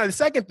criminality. The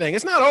second thing,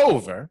 it's not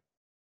over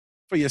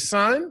for your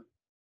son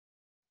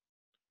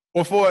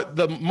or for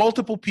the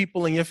multiple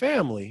people in your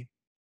family.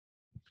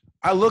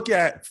 I look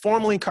at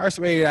formerly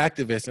incarcerated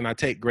activists and I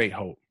take great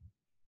hope.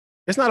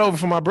 It's not over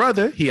for my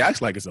brother. He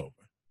acts like it's over.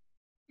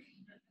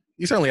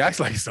 He certainly acts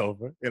like it's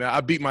over. You know,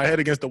 I beat my head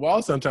against the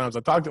wall sometimes.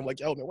 I talk to him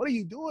like, yo, man, what are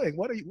you doing?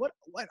 What are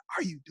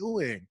you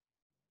doing?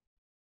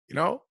 You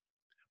know?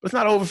 But it's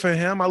not over for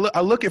him.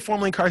 I look at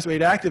formerly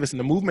incarcerated activists and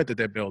the movement that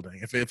they're building.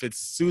 If it's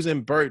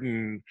Susan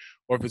Burton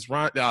or if it's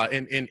Ron,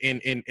 in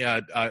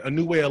A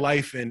New Way of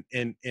Life in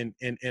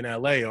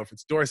LA, or if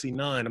it's Dorsey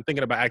Nunn. I'm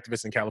thinking about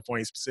activists in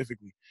California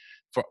specifically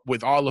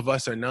with All of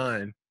Us or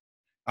None.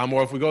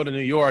 Or if we go to New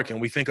York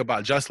and we think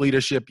about Just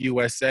Leadership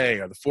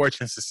USA or the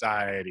Fortune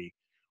Society,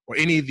 or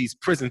any of these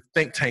prison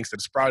think tanks that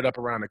are sprouted up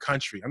around the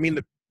country. I mean,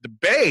 the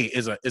Bay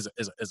is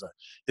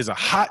a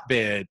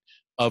hotbed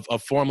of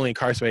formerly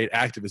incarcerated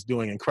activists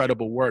doing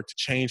incredible work to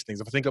change things.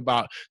 If I think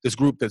about this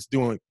group that's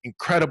doing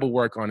incredible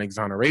work on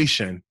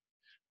exoneration,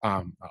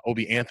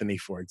 Obie Anthony,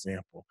 for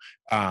example,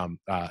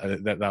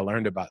 that I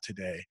learned about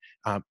today.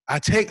 I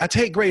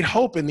take great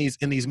hope in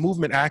these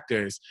movement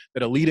actors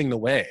that are leading the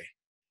way.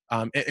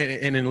 And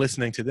in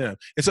listening to them,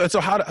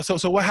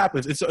 so what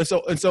happens?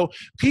 And so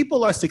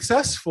people are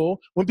successful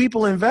when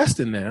people invest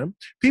in them.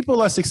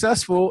 People are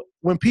successful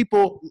when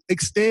people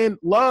extend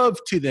love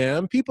to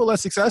them. People are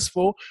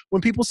successful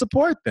when people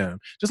support them,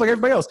 just like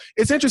everybody else.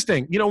 It's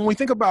interesting, you know, when we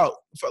think about.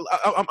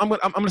 I'm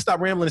going to stop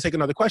rambling and take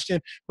another question.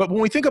 But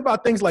when we think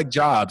about things like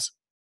jobs,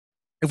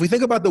 if we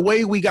think about the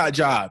way we got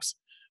jobs.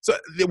 So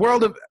the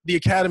world of the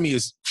academy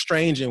is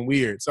strange and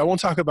weird. So I won't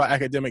talk about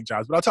academic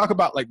jobs, but I'll talk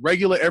about like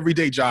regular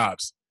everyday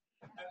jobs.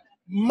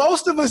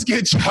 Most of us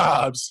get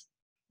jobs.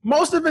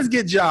 Most of us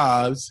get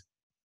jobs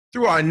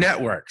through our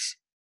networks.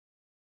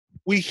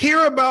 We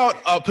hear about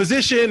a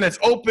position that's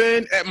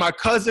open at my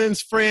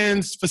cousin's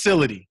friend's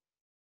facility.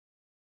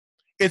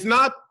 It's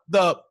not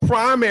the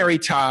primary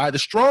tie, the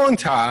strong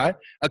tie,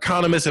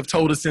 economists have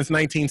told us since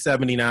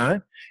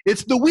 1979.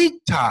 It's the weak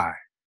tie.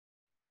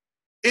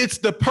 It's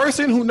the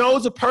person who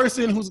knows a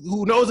person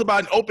who knows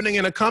about an opening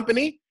in a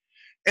company,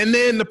 and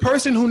then the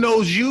person who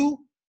knows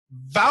you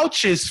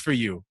vouches for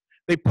you.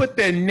 They put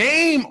their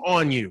name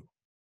on you,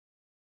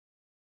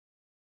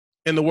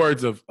 in the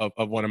words of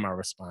one of my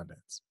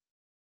respondents.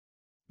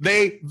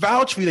 They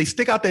vouch for you. They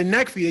stick out their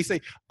neck for you. They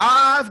say,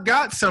 I've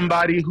got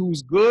somebody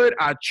who's good.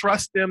 I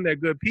trust them. They're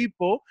good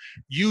people.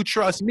 You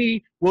trust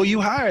me. Will you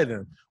hire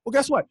them? Well,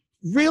 guess what?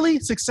 Really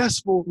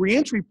successful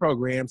reentry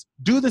programs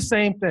do the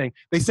same thing.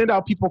 They send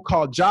out people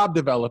called job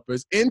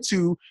developers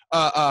into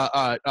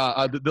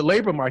the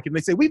labor market. And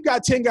they say, we've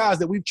got 10 guys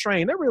that we've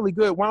trained. They're really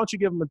good. Why don't you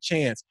give them a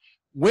chance?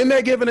 When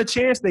they're given a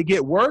chance, they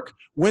get work.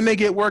 When they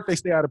get work, they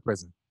stay out of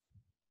prison.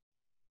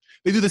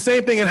 They do the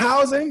same thing in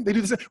housing. They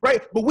do the same,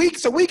 right? But we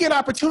get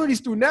opportunities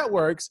through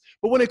networks.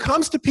 But when it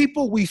comes to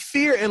people we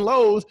fear and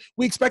loathe,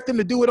 we expect them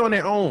to do it on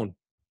their own.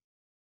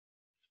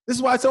 This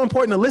is why it's so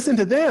important to listen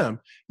to them.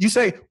 You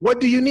say, what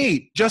do you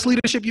need? Just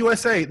Leadership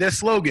USA, their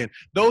slogan.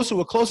 Those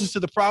who are closest to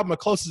the problem are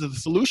closest to the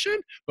solution,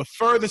 but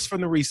furthest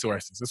from the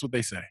resources. That's what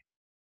they say.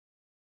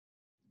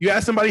 You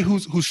ask somebody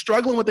who's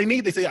struggling what they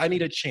need, they say, I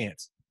need a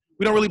chance.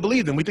 We don't really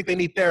believe them. We think they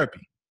need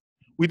therapy.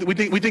 We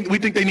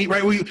think they need,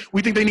 right?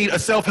 We think they need a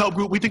self-help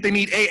group. We think they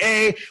need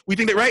AA. We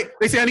think that, right?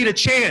 They say, I need a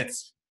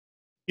chance.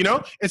 You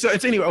know? And so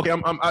it's anyway, okay,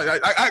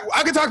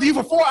 I can talk to you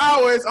for 4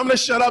 hours. I'm going to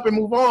shut up and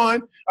move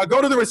on.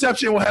 Go to the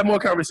reception. We'll have more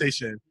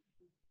conversation.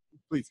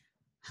 Please.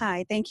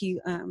 Hi, thank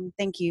you.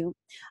 Thank you.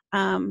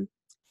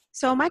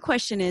 So my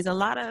question is, a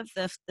lot of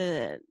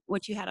the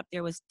what you had up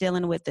there was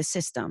dealing with the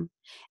system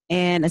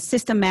and a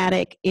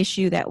systematic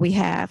issue that we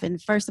have.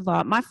 And first of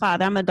all,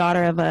 I'm a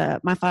daughter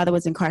of my father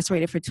was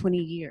incarcerated for 20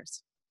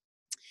 years.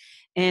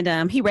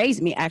 And he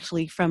raised me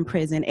actually from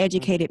prison,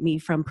 educated me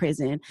from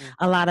prison.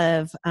 A lot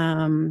of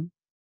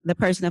the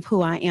person of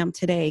who I am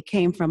today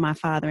came from my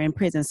father in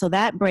prison. So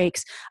that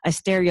breaks a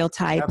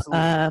stereotype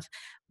of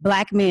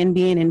Black men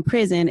being in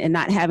prison and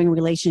not having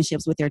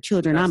relationships with their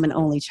children. I'm an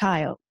only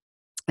child.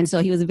 And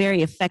so he was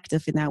very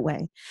effective in that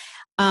way.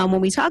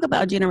 when we talk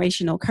about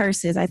generational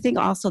curses, I think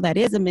also that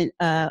is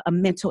a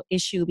mental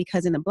issue,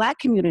 because in the Black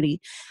community,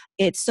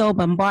 it's so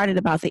bombarded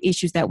about the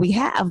issues that we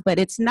have, but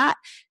it's not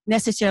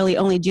necessarily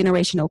only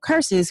generational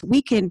curses.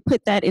 We can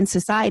put that in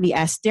society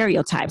as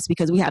stereotypes,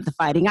 because we have the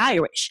Fighting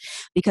Irish,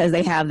 because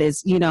they have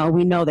this, we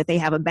know that they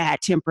have a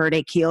bad temper,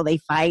 they kill, they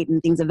fight,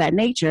 and things of that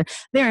nature.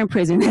 They're in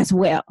prison as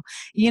well.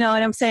 You know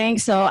what I'm saying?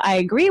 So I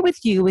agree with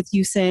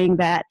you saying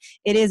that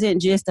it isn't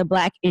just a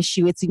Black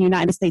issue, it's a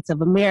United States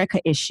of America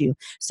issue.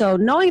 So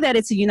knowing that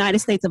it's a United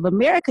States of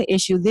America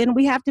issue, then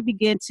we have to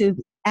begin to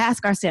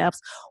ask ourselves,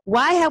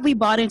 why have we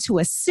bought into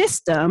a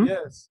system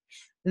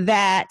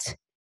that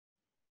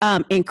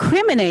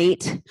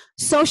incriminate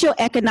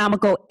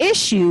socioeconomical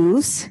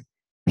issues,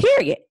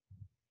 period.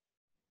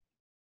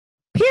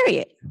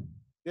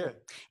 Yeah.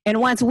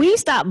 And once we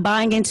stop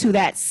buying into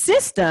that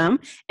system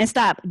and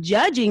stop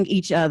judging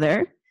each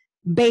other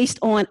based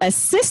on a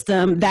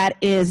system that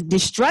is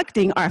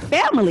destructing our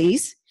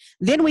families,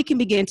 then we can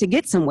begin to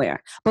get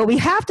somewhere. But we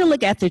have to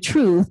look at the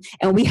truth,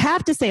 and we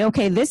have to say,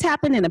 okay, this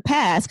happened in the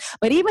past,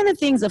 but even the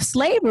things of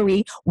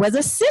slavery was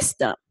a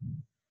system.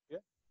 Yeah.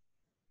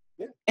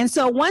 Yeah. And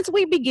so once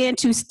we begin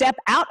to step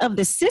out of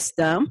the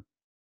system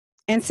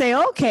and say,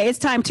 okay, it's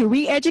time to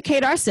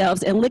re-educate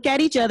ourselves and look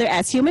at each other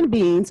as human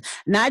beings,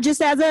 not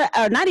just as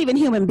not even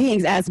human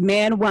beings, as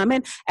man,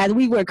 woman, as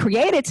we were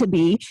created to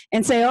be,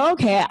 and say,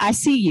 okay, I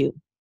see you.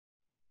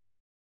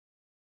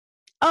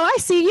 Oh, I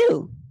see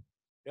you.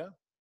 Yeah.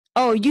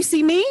 Oh, you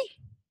see me?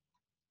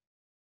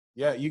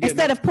 Yeah. You get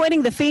instead of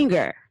pointing the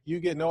finger. You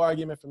get no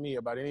argument from me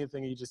about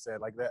anything you just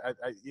said like that.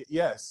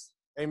 Yes.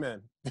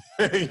 Amen.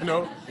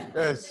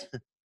 Yes.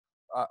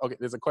 Okay.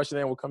 There's a question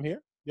there. We'll come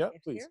here. Yeah,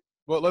 please. Here?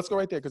 Well, let's go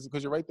right there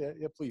because you're right there.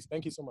 Yeah, please.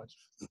 Thank you so much.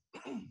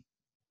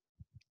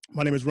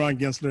 My name is Ron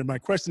Gensler. My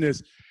question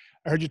is,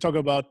 I heard you talk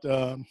about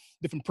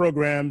different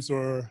programs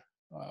or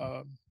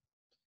a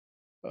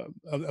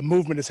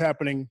movement is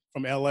happening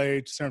from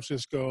LA to San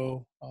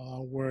Francisco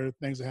where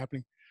things are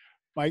happening.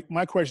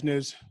 My question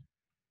is,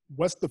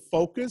 what's the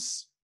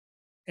focus,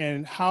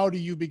 and how do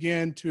you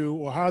begin to,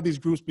 or how are these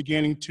groups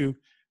beginning to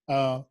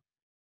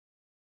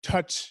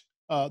touch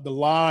the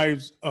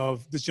lives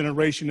of this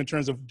generation in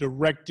terms of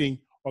directing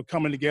or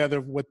coming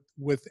together with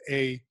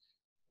a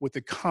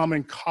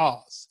common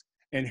cause?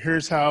 And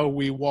here's how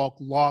we walk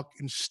lock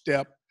and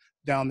step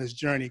down this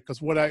journey.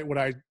 Because what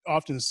I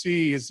often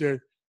see is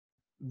there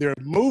are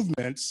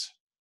movements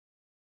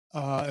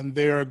and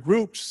there are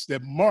groups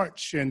that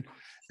march and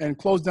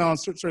close down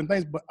certain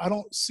things, but I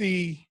don't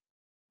see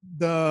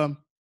the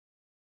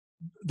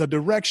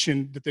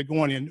direction that they're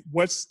going in.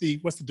 What's the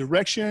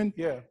direction?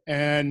 Yeah.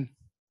 And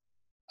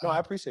no, I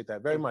appreciate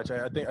that very much.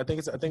 I think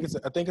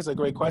it's a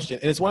great question,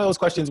 and it's one of those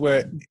questions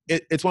where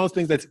it's one of those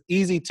things that's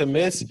easy to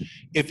miss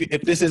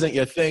if this isn't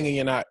your thing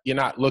and you're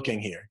not looking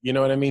here. You know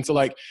what I mean? So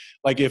like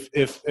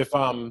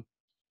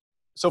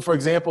so for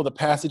example, the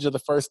passage of the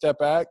First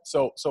Step Act.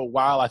 So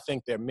while I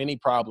think there are many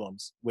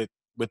problems with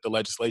the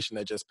legislation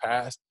that just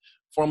passed,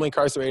 formerly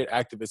incarcerated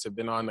activists have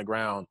been on the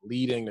ground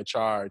leading the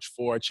charge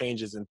for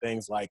changes in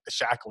things like the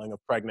shackling of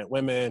pregnant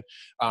women,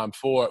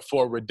 for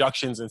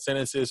reductions in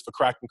sentences for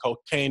crack and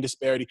cocaine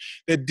disparity.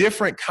 There are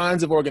different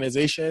kinds of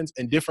organizations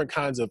and different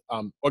kinds of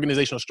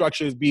organizational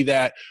structures, be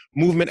that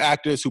movement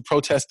actors who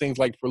protest things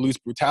like police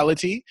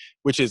brutality,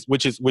 which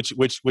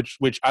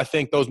I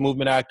think those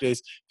movement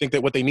actors think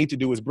that what they need to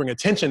do is bring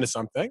attention to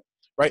something,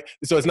 right?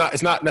 So it's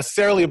not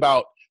necessarily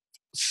about,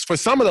 for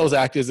some of those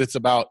actors, it's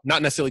about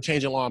not necessarily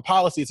changing law and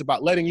policy. It's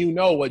about letting you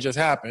know what just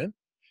happened.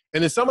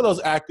 And then some of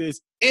those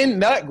actors in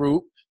that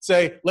group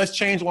say, let's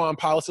change law and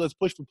policy. Let's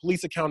push for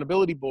police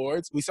accountability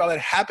boards. We saw that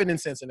happen in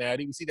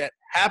Cincinnati. We see that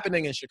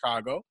happening in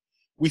Chicago.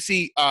 We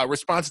see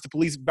responses to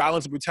police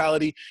violence and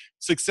brutality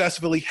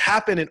successfully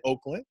happen in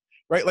Oakland.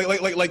 Right,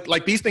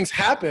 like these things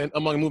happen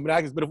among movement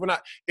actors.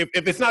 But if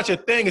it's not your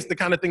thing, it's the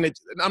kind of thing that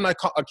I'm not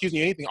accusing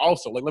you of anything.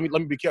 Also, like let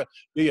me be careful.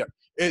 Yeah,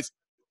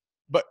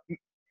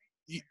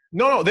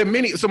 No, there are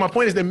many. So my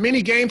point is there are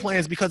many game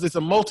plans because it's a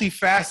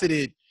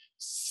multifaceted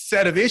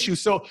set of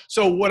issues. So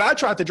what I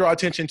tried to draw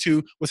attention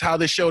to was how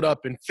this showed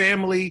up in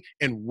family,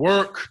 in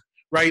work,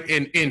 right,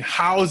 in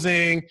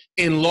housing,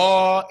 in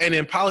law, and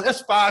in policy.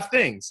 That's 5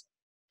 things,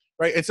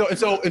 right? And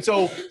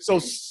so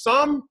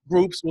some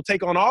groups will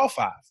take on all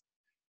 5,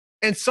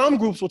 and some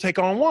groups will take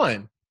on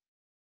 1.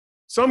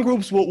 Some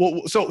groups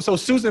will so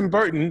Susan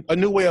Burton, A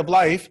New Way of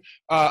Life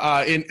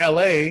in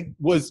LA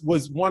was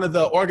one of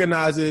the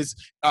organizers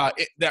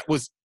that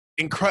was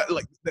incredible,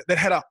 that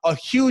had a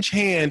huge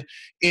hand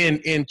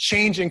in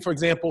changing, for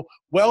example,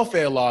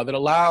 welfare law that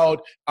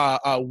allowed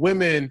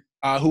women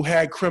who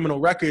had criminal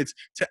records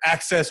to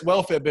access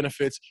welfare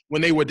benefits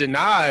when they were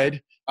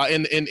denied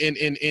in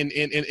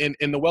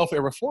the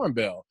welfare reform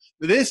bill.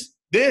 This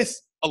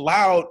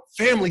allowed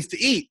families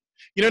to eat.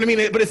 You know what I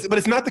mean? But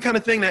it's not the kind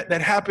of thing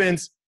that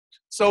happens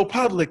so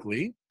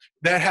publicly.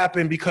 That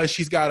happened because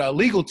she's got a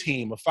legal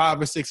team of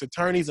 5 or 6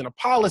 attorneys and a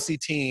policy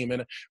team,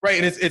 and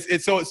right. And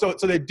it's so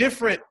they're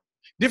different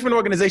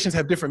organizations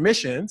have different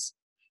missions.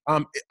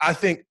 I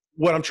think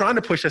what I'm trying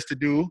to push us to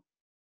do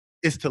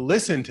is to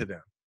listen to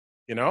them.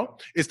 You know,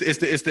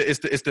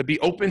 it's to be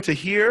open to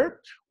hear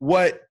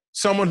what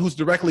someone who's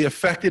directly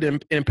affected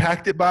and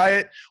impacted by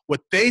it, what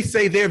they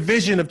say their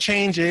vision of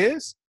change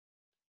is,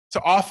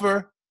 to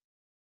offer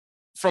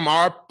from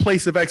our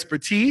place of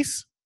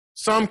expertise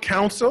some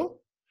counsel,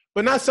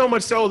 but not so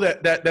much so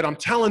that I'm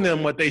telling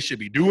them what they should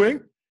be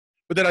doing,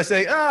 but that I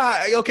say,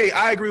 okay,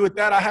 I agree with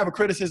that. I have a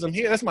criticism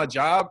here. That's my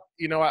job.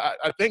 You know,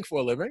 I think for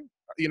a living.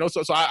 You know,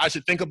 so I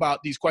should think about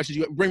these questions.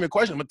 You bring me a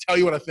question, I'm gonna tell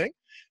you what I think.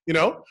 You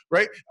know,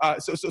 right?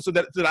 So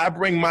that I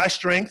bring my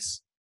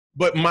strengths,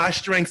 but my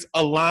strengths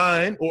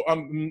align, or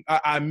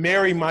I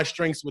marry my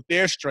strengths with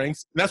their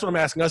strengths. And that's what I'm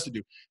asking us to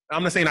do.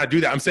 I'm not saying I do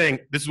that. I'm saying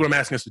this is what I'm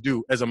asking us to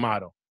do as a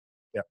model.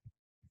 Yeah.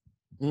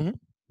 Mm-hmm.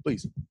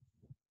 Please.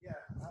 Yeah.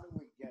 How do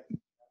we get?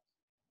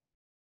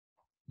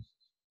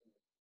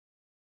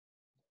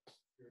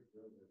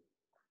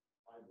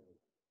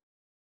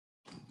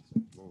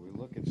 When we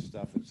look at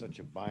stuff in such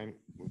a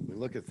we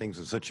look at things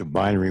in such a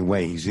binary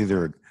way. He's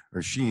either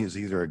or she is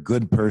either a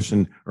good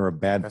person or a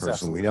bad person.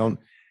 Absolutely. We don't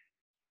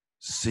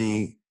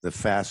see the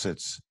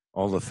facets,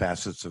 all the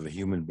facets of a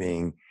human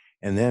being,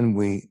 and then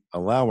we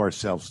allow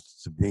ourselves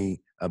to be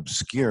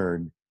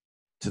obscured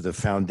to the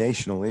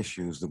foundational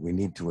issues that we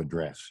need to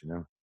address. You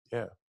know?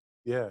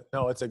 Yeah.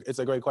 No, it's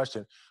a great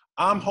question.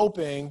 I'm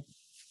hoping.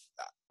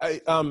 I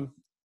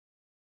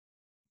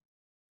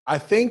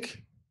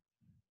think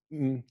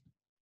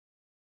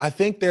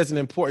there's an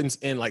importance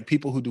in like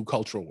people who do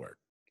cultural work.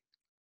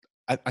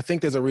 I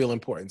think there's a real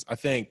importance. I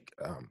think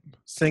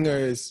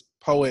singers,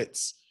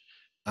 poets,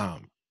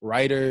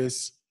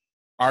 writers,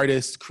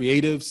 artists,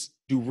 creatives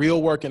do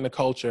real work in the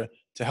culture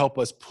to help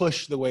us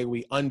push the way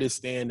we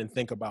understand and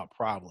think about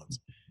problems.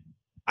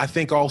 I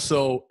think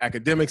also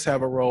academics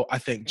have a role. I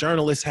think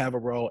journalists have a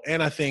role.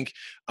 And I think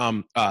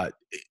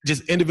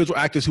just individual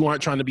actors who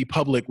aren't trying to be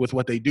public with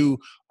what they do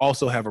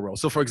also have a role.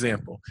 So for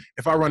example,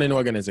 if I run an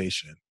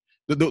organization,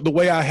 the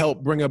way I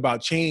help bring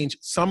about change,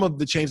 some of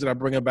the change that I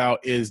bring about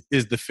is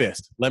the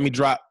fist. Let me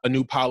drop a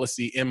new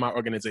policy in my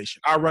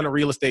organization. I run a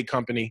real estate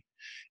company,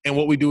 and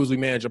what we do is we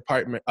manage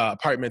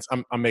apartments.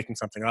 I'm making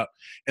something up.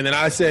 And then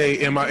I say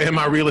in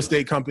my real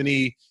estate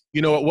company,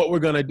 you know what we're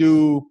gonna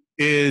do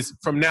is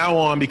from now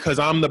on, because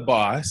I'm the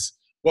boss,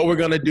 what we're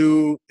gonna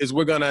do is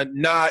we're gonna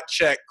not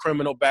check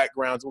criminal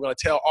backgrounds. We're gonna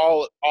tell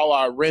all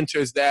our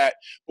renters that,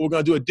 but we're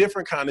gonna do a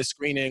different kind of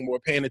screening. We're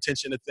paying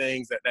attention to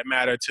things that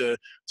matter to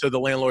the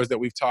landlords that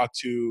we've talked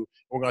to.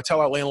 We're gonna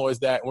tell our landlords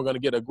that, and we're gonna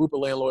get a group of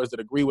landlords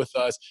that agree with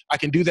us. I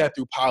can do that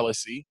through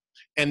policy,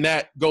 and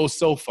that goes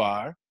so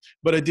far.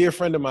 But a dear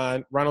friend of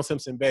mine, Ronald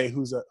Simpson Bay,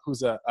 who's a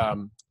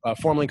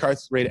formerly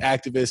incarcerated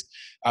activist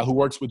who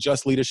works with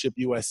Just Leadership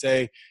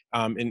USA,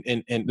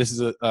 and this is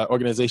an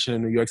organization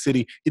in New York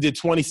City. He did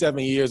 27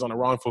 years on a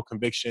wrongful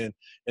conviction,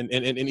 and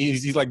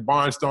he's like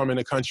barnstorming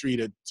the country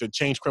to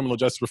change criminal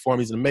justice reform.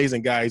 He's an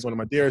amazing guy. He's one of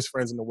my dearest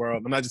friends in the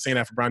world. I'm not just saying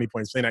that for brownie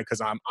points. I'm saying that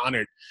because I'm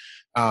honored,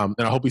 and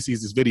I hope he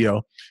sees this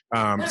video.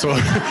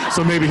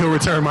 So maybe he'll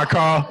return my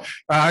call.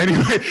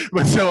 Anyway,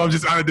 but so I'm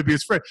just honored to be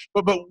his friend.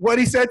 But what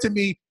he said to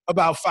me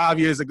about 5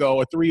 years ago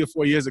or 3 or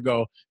 4 years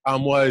ago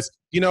was,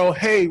 you know,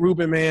 hey,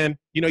 Reuben, man,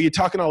 you know, you're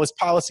talking all this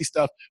policy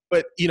stuff,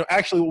 but, you know,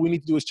 actually what we need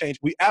to do is change.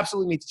 We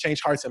absolutely need to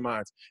change hearts and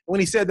minds. And when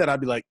he said that,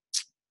 I'd be like,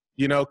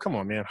 you know, come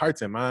on, man,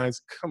 hearts and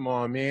minds, come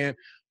on, man.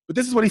 But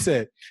this is what he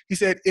said. He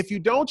said, if you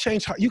don't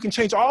change, you can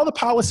change all the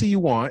policy you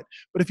want,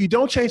 but if you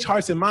don't change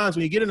hearts and minds,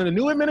 when you get into a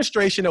new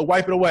administration, they'll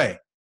wipe it away.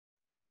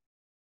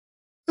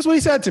 That's what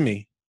he said to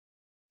me.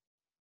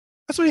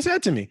 That's what he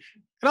said to me.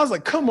 And I was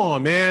like, come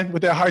on, man,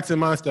 with that hearts and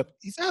minds stuff.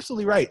 He's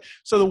absolutely right.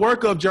 So the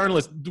work of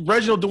journalists,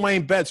 Reginald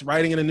Dwayne Betts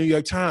writing in the New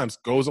York Times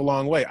goes a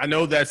long way. I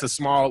know that's a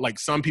small, like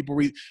some people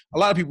read, a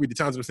lot of people read the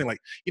Times, but saying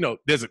like, you know,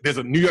 there's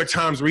a New York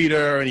Times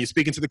reader and you're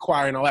speaking to the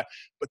choir and all that.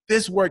 But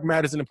this work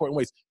matters in important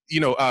ways.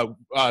 You know,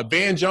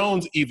 Van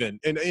Jones even,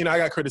 and you know, I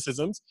got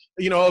criticisms,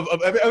 you know,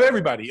 of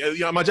everybody. You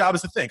know, my job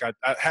is to think. I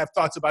have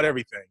thoughts about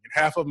everything, and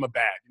half of them are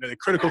bad. You know, they're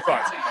critical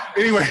thoughts.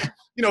 Anyway,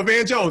 you know,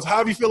 Van Jones,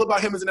 however you feel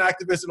about him as an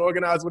activist and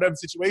organizer, whatever the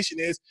situation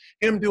is,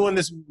 him doing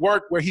this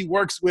work where he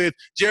works with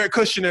Jared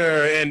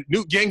Kushner and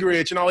Newt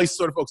Gingrich and all these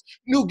sort of folks.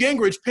 Newt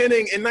Gingrich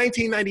penning in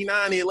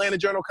 1999 the Atlanta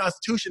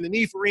Journal-Constitution, the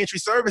need for reentry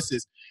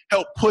services,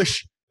 helped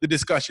push the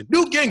discussion.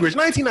 Newt Gingrich,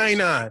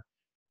 1999.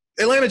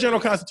 Atlanta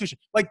Journal-Constitution.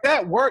 Like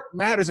that work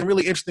matters in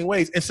really interesting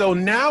ways. And so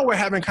now we're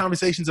having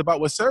conversations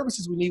about what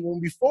services we need, when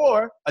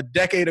before, a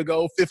decade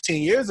ago,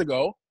 15 years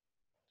ago,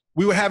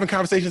 we were having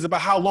conversations about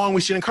how long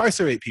we should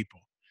incarcerate people.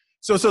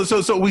 So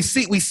we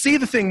see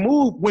the thing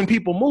move when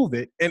people move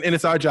it, and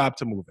it's our job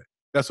to move it.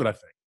 That's what I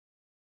think.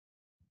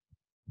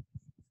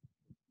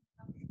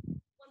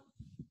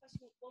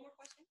 One more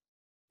question?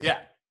 Yeah.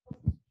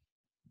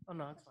 Oh,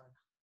 no, that's fine.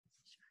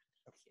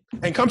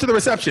 And come to the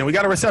reception. We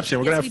got a reception.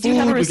 We're going to have food.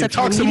 Have a we can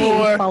talk some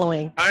more.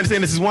 Following. I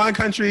understand this is wine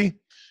country.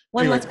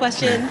 One last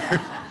question.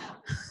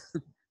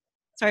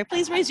 Sorry,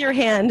 please raise your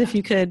hand if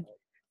you could.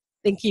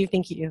 Thank you.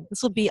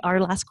 This will be our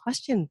last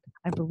question.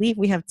 I believe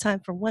we have time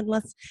for one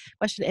last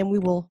question, and we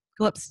will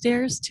go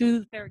upstairs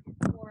to Farragut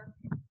for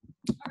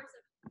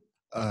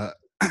our reception.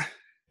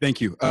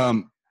 Thank you.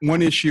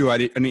 one issue I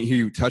didn't hear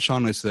you touch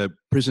on is the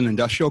prison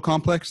industrial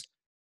complex.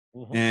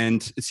 Mhm.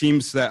 And it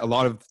seems that a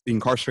lot of the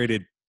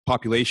incarcerated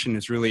population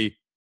is really,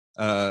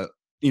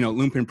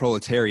 lumpen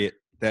proletariat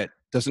that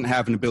doesn't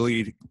have an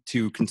ability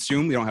to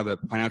consume. They don't have the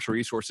financial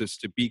resources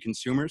to be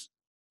consumers.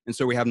 And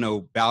so we have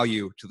no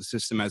value to the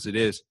system as it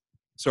is.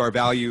 So our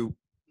value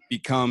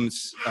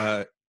becomes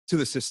to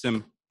the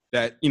system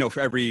that, for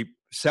every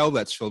cell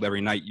that's filled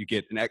every night, you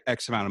get an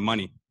X amount of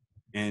money.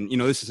 And,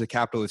 this is a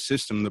capitalist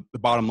system. The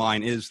bottom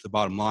line is the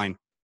bottom line.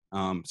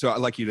 So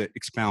I'd like you to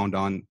expound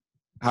on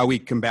how we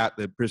combat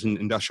the prison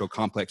industrial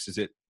complex. Is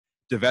it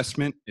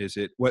divestment? Is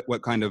it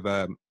what kind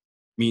of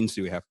means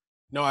do we have?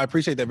 No, I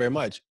appreciate that very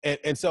much.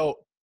 And so,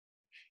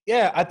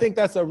 yeah, I think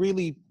that's a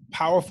really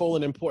powerful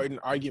and important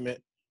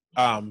argument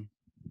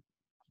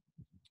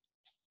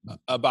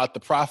about the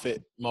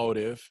profit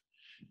motive.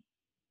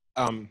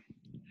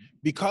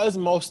 Because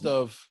most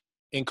of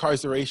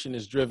incarceration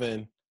is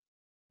driven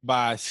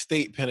by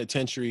state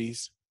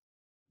penitentiaries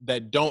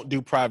that don't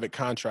do private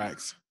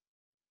contracts,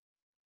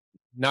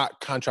 not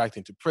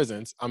contracting to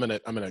prisons. I'm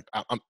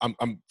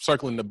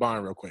circling the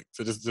barn real quick.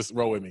 So just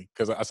roll with me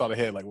because I saw the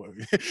head like, what,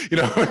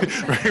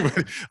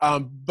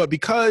 right? But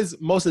because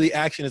most of the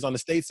action is on the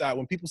state side,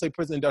 when people say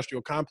prison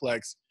industrial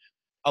complex,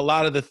 a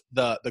lot of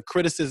the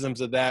criticisms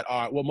of that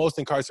are, well, most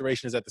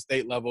incarceration is at the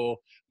state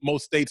level.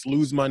 Most states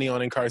lose money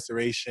on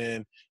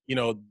incarceration.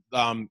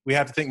 We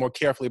have to think more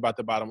carefully about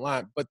the bottom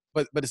line. But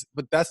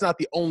that's not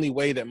the only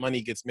way that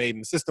money gets made in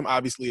the system.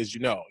 Obviously, as you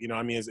know,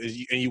 and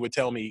you would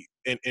tell me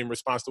in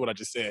response to what I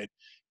just said,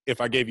 if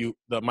I gave you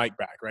the mic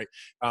back, right?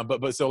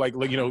 But so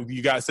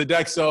you got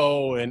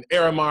Sodexo and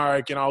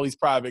Aramark and all these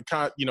private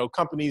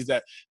companies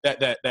that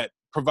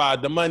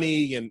provide the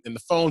money and the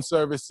phone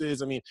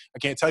services. I mean, I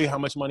can't tell you how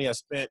much money I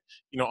spent,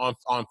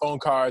 on phone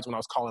cards when I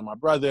was calling my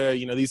brother,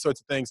 these sorts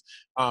of things,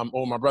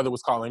 or my brother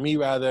was calling me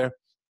rather.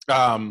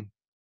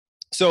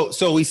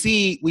 So we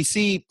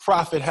see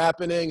profit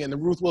happening,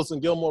 and Ruth Wilson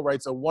Gilmore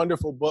writes a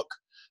wonderful book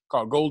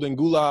called Golden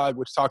Gulag,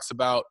 which talks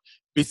about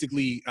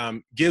basically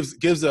gives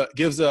a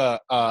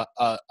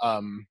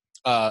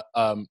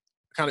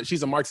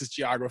she's a Marxist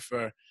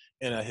geographer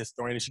and a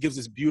historian, and she gives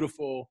this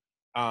beautiful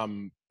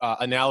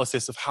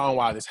analysis of how and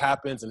why this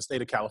happens. In the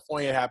state of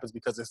California, it happens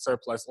because there's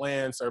surplus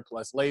land,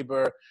 surplus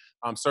labor,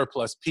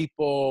 surplus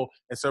people,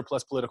 and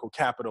surplus political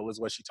capital is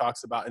what she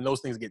talks about. And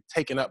those things get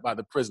taken up by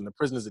the prison. The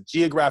prison is a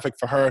geographic,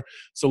 for her,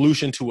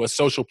 solution to a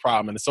social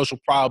problem. And the social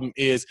problem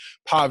is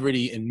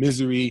poverty and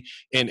misery,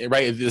 and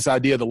right, this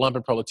idea of the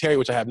lumpen proletariat,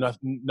 which I have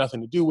nothing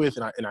to do with,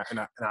 and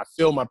I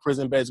fill my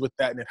prison beds with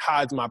that, and it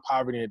hides my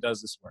poverty, and it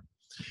does this work.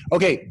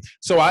 Okay,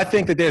 so I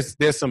think that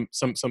there's some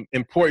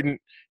important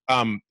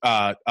some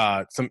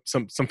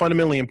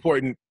fundamentally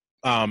important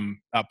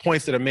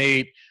points that are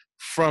made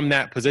from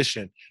that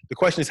position. The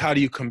question is, how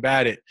do you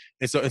combat it?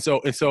 And so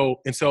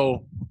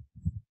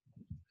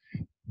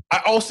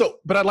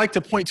I'd like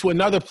to point to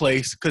another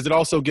place, because it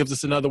also gives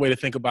us another way to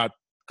think about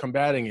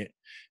combating it.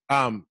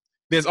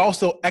 There's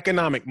also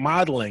economic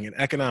modeling and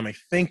economic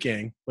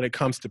thinking when it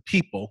comes to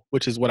people,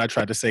 which is what I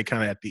tried to say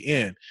kind of at the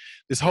end.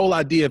 This whole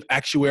idea of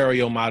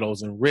actuarial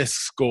models and risk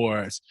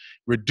scores,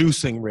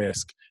 reducing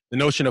risk, the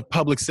notion of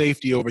public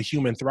safety over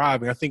human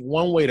thriving. I think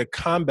one way to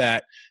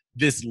combat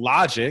this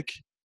logic,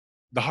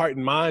 the heart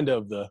and mind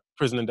of the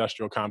prison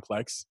industrial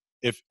complex,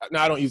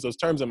 now I don't use those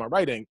terms in my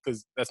writing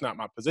because that's not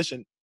my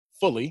position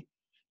fully,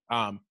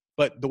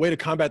 but the way to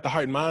combat the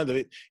heart and mind of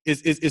it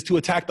is to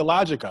attack the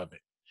logic of it.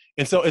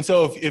 And so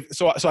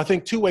I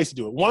think two ways to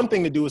do it. One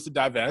thing to do is to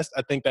divest.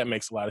 I think that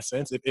makes a lot of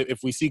sense. If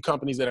we see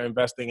companies that are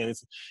investing, and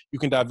you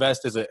can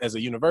divest as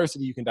a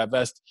university, you can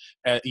divest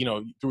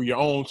through your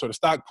own sort of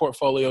stock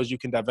portfolios, you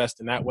can divest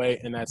in that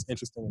way, and that's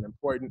interesting and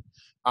important.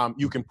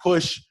 You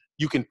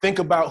can think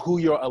about who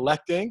you're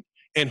electing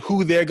and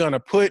who they're going to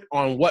put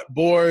on what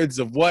boards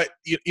of what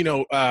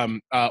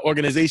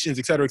organizations,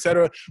 et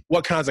cetera,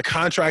 what kinds of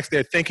contracts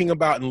they're thinking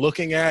about and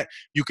looking at.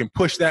 You can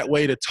push that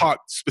way to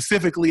talk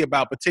specifically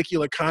about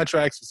particular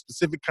contracts for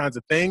specific kinds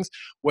of things,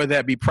 whether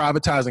that be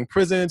privatizing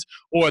prisons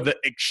or the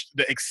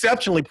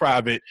exceptionally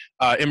private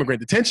immigrant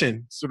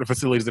detention sort of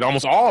facilities that are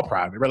almost all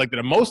private, right? Like that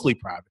are mostly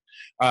private.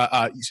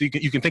 So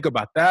you can think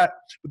about that,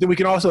 but then we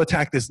can also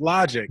attack this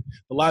logic,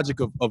 the logic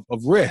of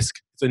risk.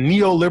 It's a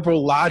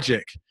neoliberal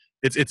logic.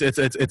 It's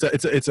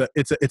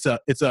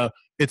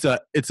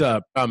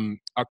a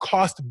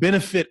cost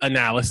benefit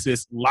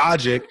analysis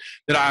logic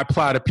that I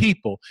apply to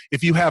people.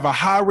 If you have a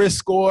high risk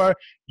score,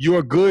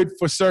 you're good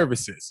for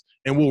services,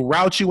 and we'll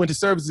route you into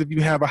services if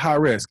you have a high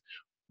risk.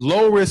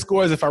 Low risk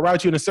scores, if I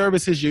route you into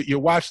services, you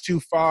watch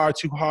too far,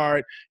 too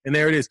hard, and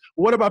there it is.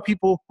 What about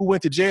people who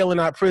went to jail and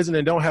not prison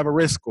and don't have a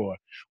risk score?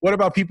 What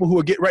about people who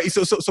are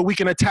so we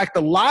can attack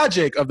the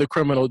logic of the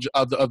criminal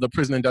of the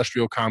prison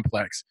industrial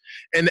complex,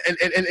 and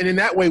in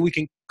that way we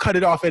can cut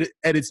it off at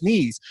its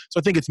knees. So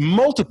I think it's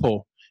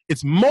multiple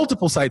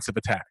sites of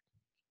attack,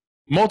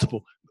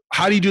 multiple.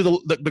 How do you do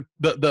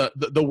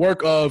the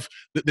work of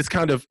this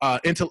kind of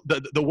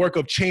the work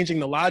of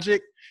changing the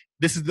logic?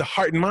 This is the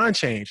heart and mind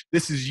change.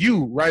 This is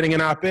you writing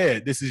an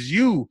op-ed. This is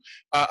you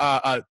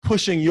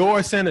pushing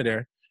your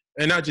senator,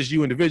 and not just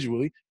you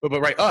individually, but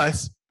right,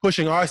 us,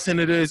 pushing our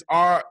senators,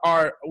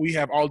 we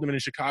have aldermen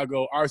in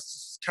Chicago, our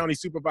county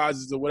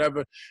supervisors or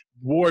whatever,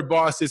 ward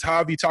bosses,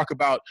 however you talk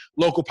about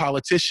local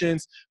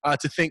politicians,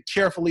 to think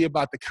carefully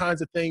about the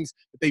kinds of things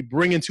that they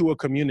bring into a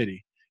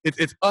community.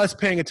 It's us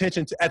paying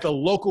attention to at the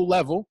local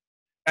level,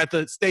 at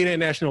the state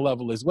and national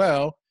level as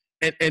well,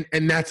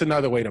 and that's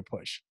another way to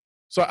push.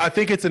 So I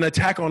think it's an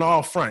attack on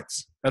all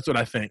fronts. That's what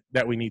I think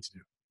that we need to do.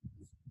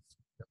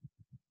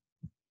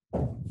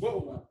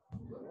 Whoa.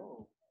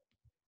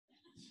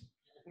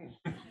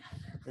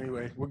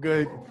 Anyway, we're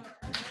good.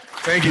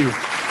 Thank you.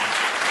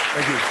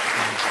 Thank you.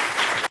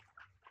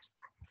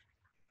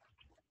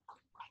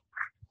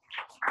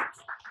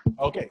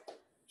 Okay,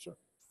 sure.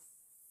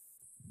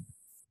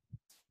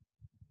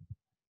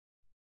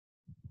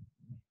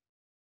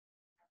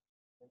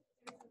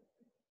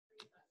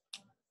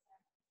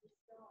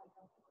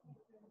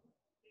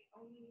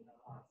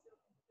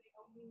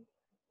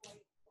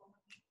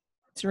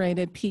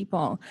 Incarcerated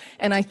people.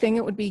 And I think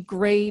it would be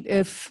great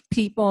if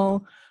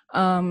people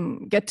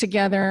get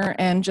together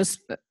and just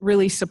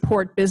really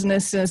support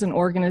businesses and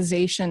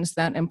organizations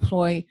that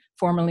employ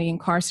formerly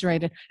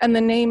incarcerated. And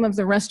the name of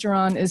the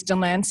restaurant is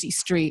Delancey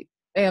Street.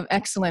 They have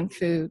excellent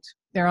food.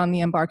 They're on the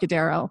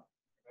Embarcadero.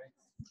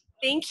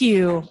 Thank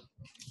you.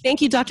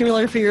 Thank you, Dr.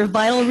 Miller, for your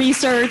vital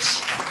research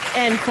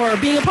and for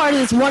being a part of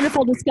this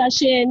wonderful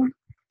discussion.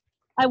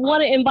 I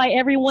want to invite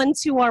everyone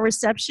to our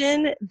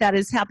reception that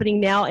is happening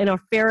now in our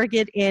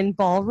Farragut Inn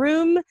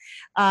Ballroom.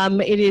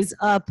 It is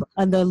up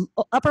on the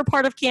upper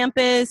part of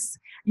campus.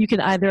 You can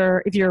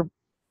either, if you're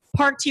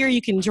parked here,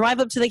 you can drive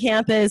up to the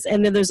campus,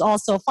 and then there's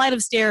also a flight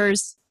of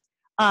stairs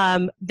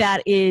that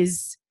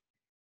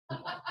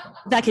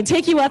can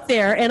take you up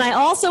there. And I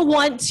also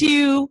want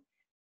to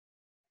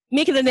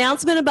make an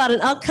announcement about an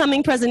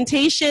upcoming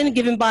presentation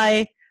given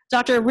by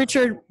Dr.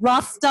 Richard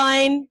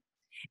Rothstein.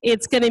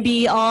 It's going to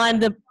be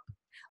on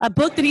a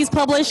book that he's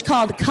published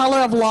called Color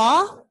of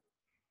Law.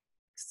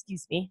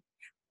 Excuse me.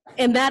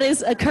 And that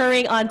is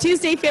occurring on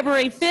Tuesday,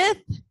 February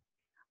 5th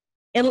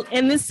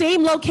in the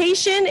same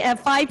location at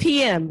 5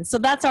 p.m. So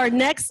that's our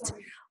next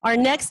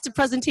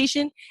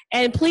presentation.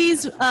 And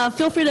please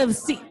feel free to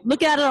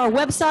look at it on our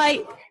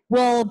website.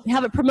 We'll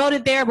have it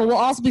promoted there, but we'll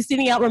also be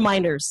sending out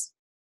reminders.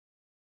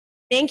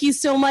 Thank you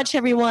so much,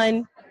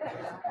 everyone.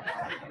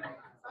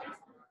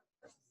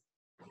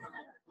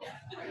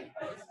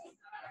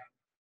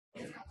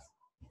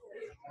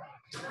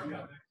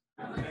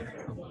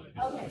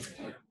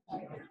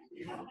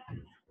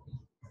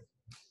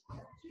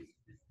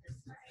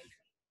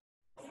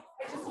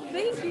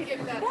 Thank you.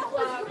 That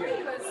was great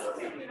because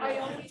I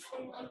always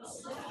think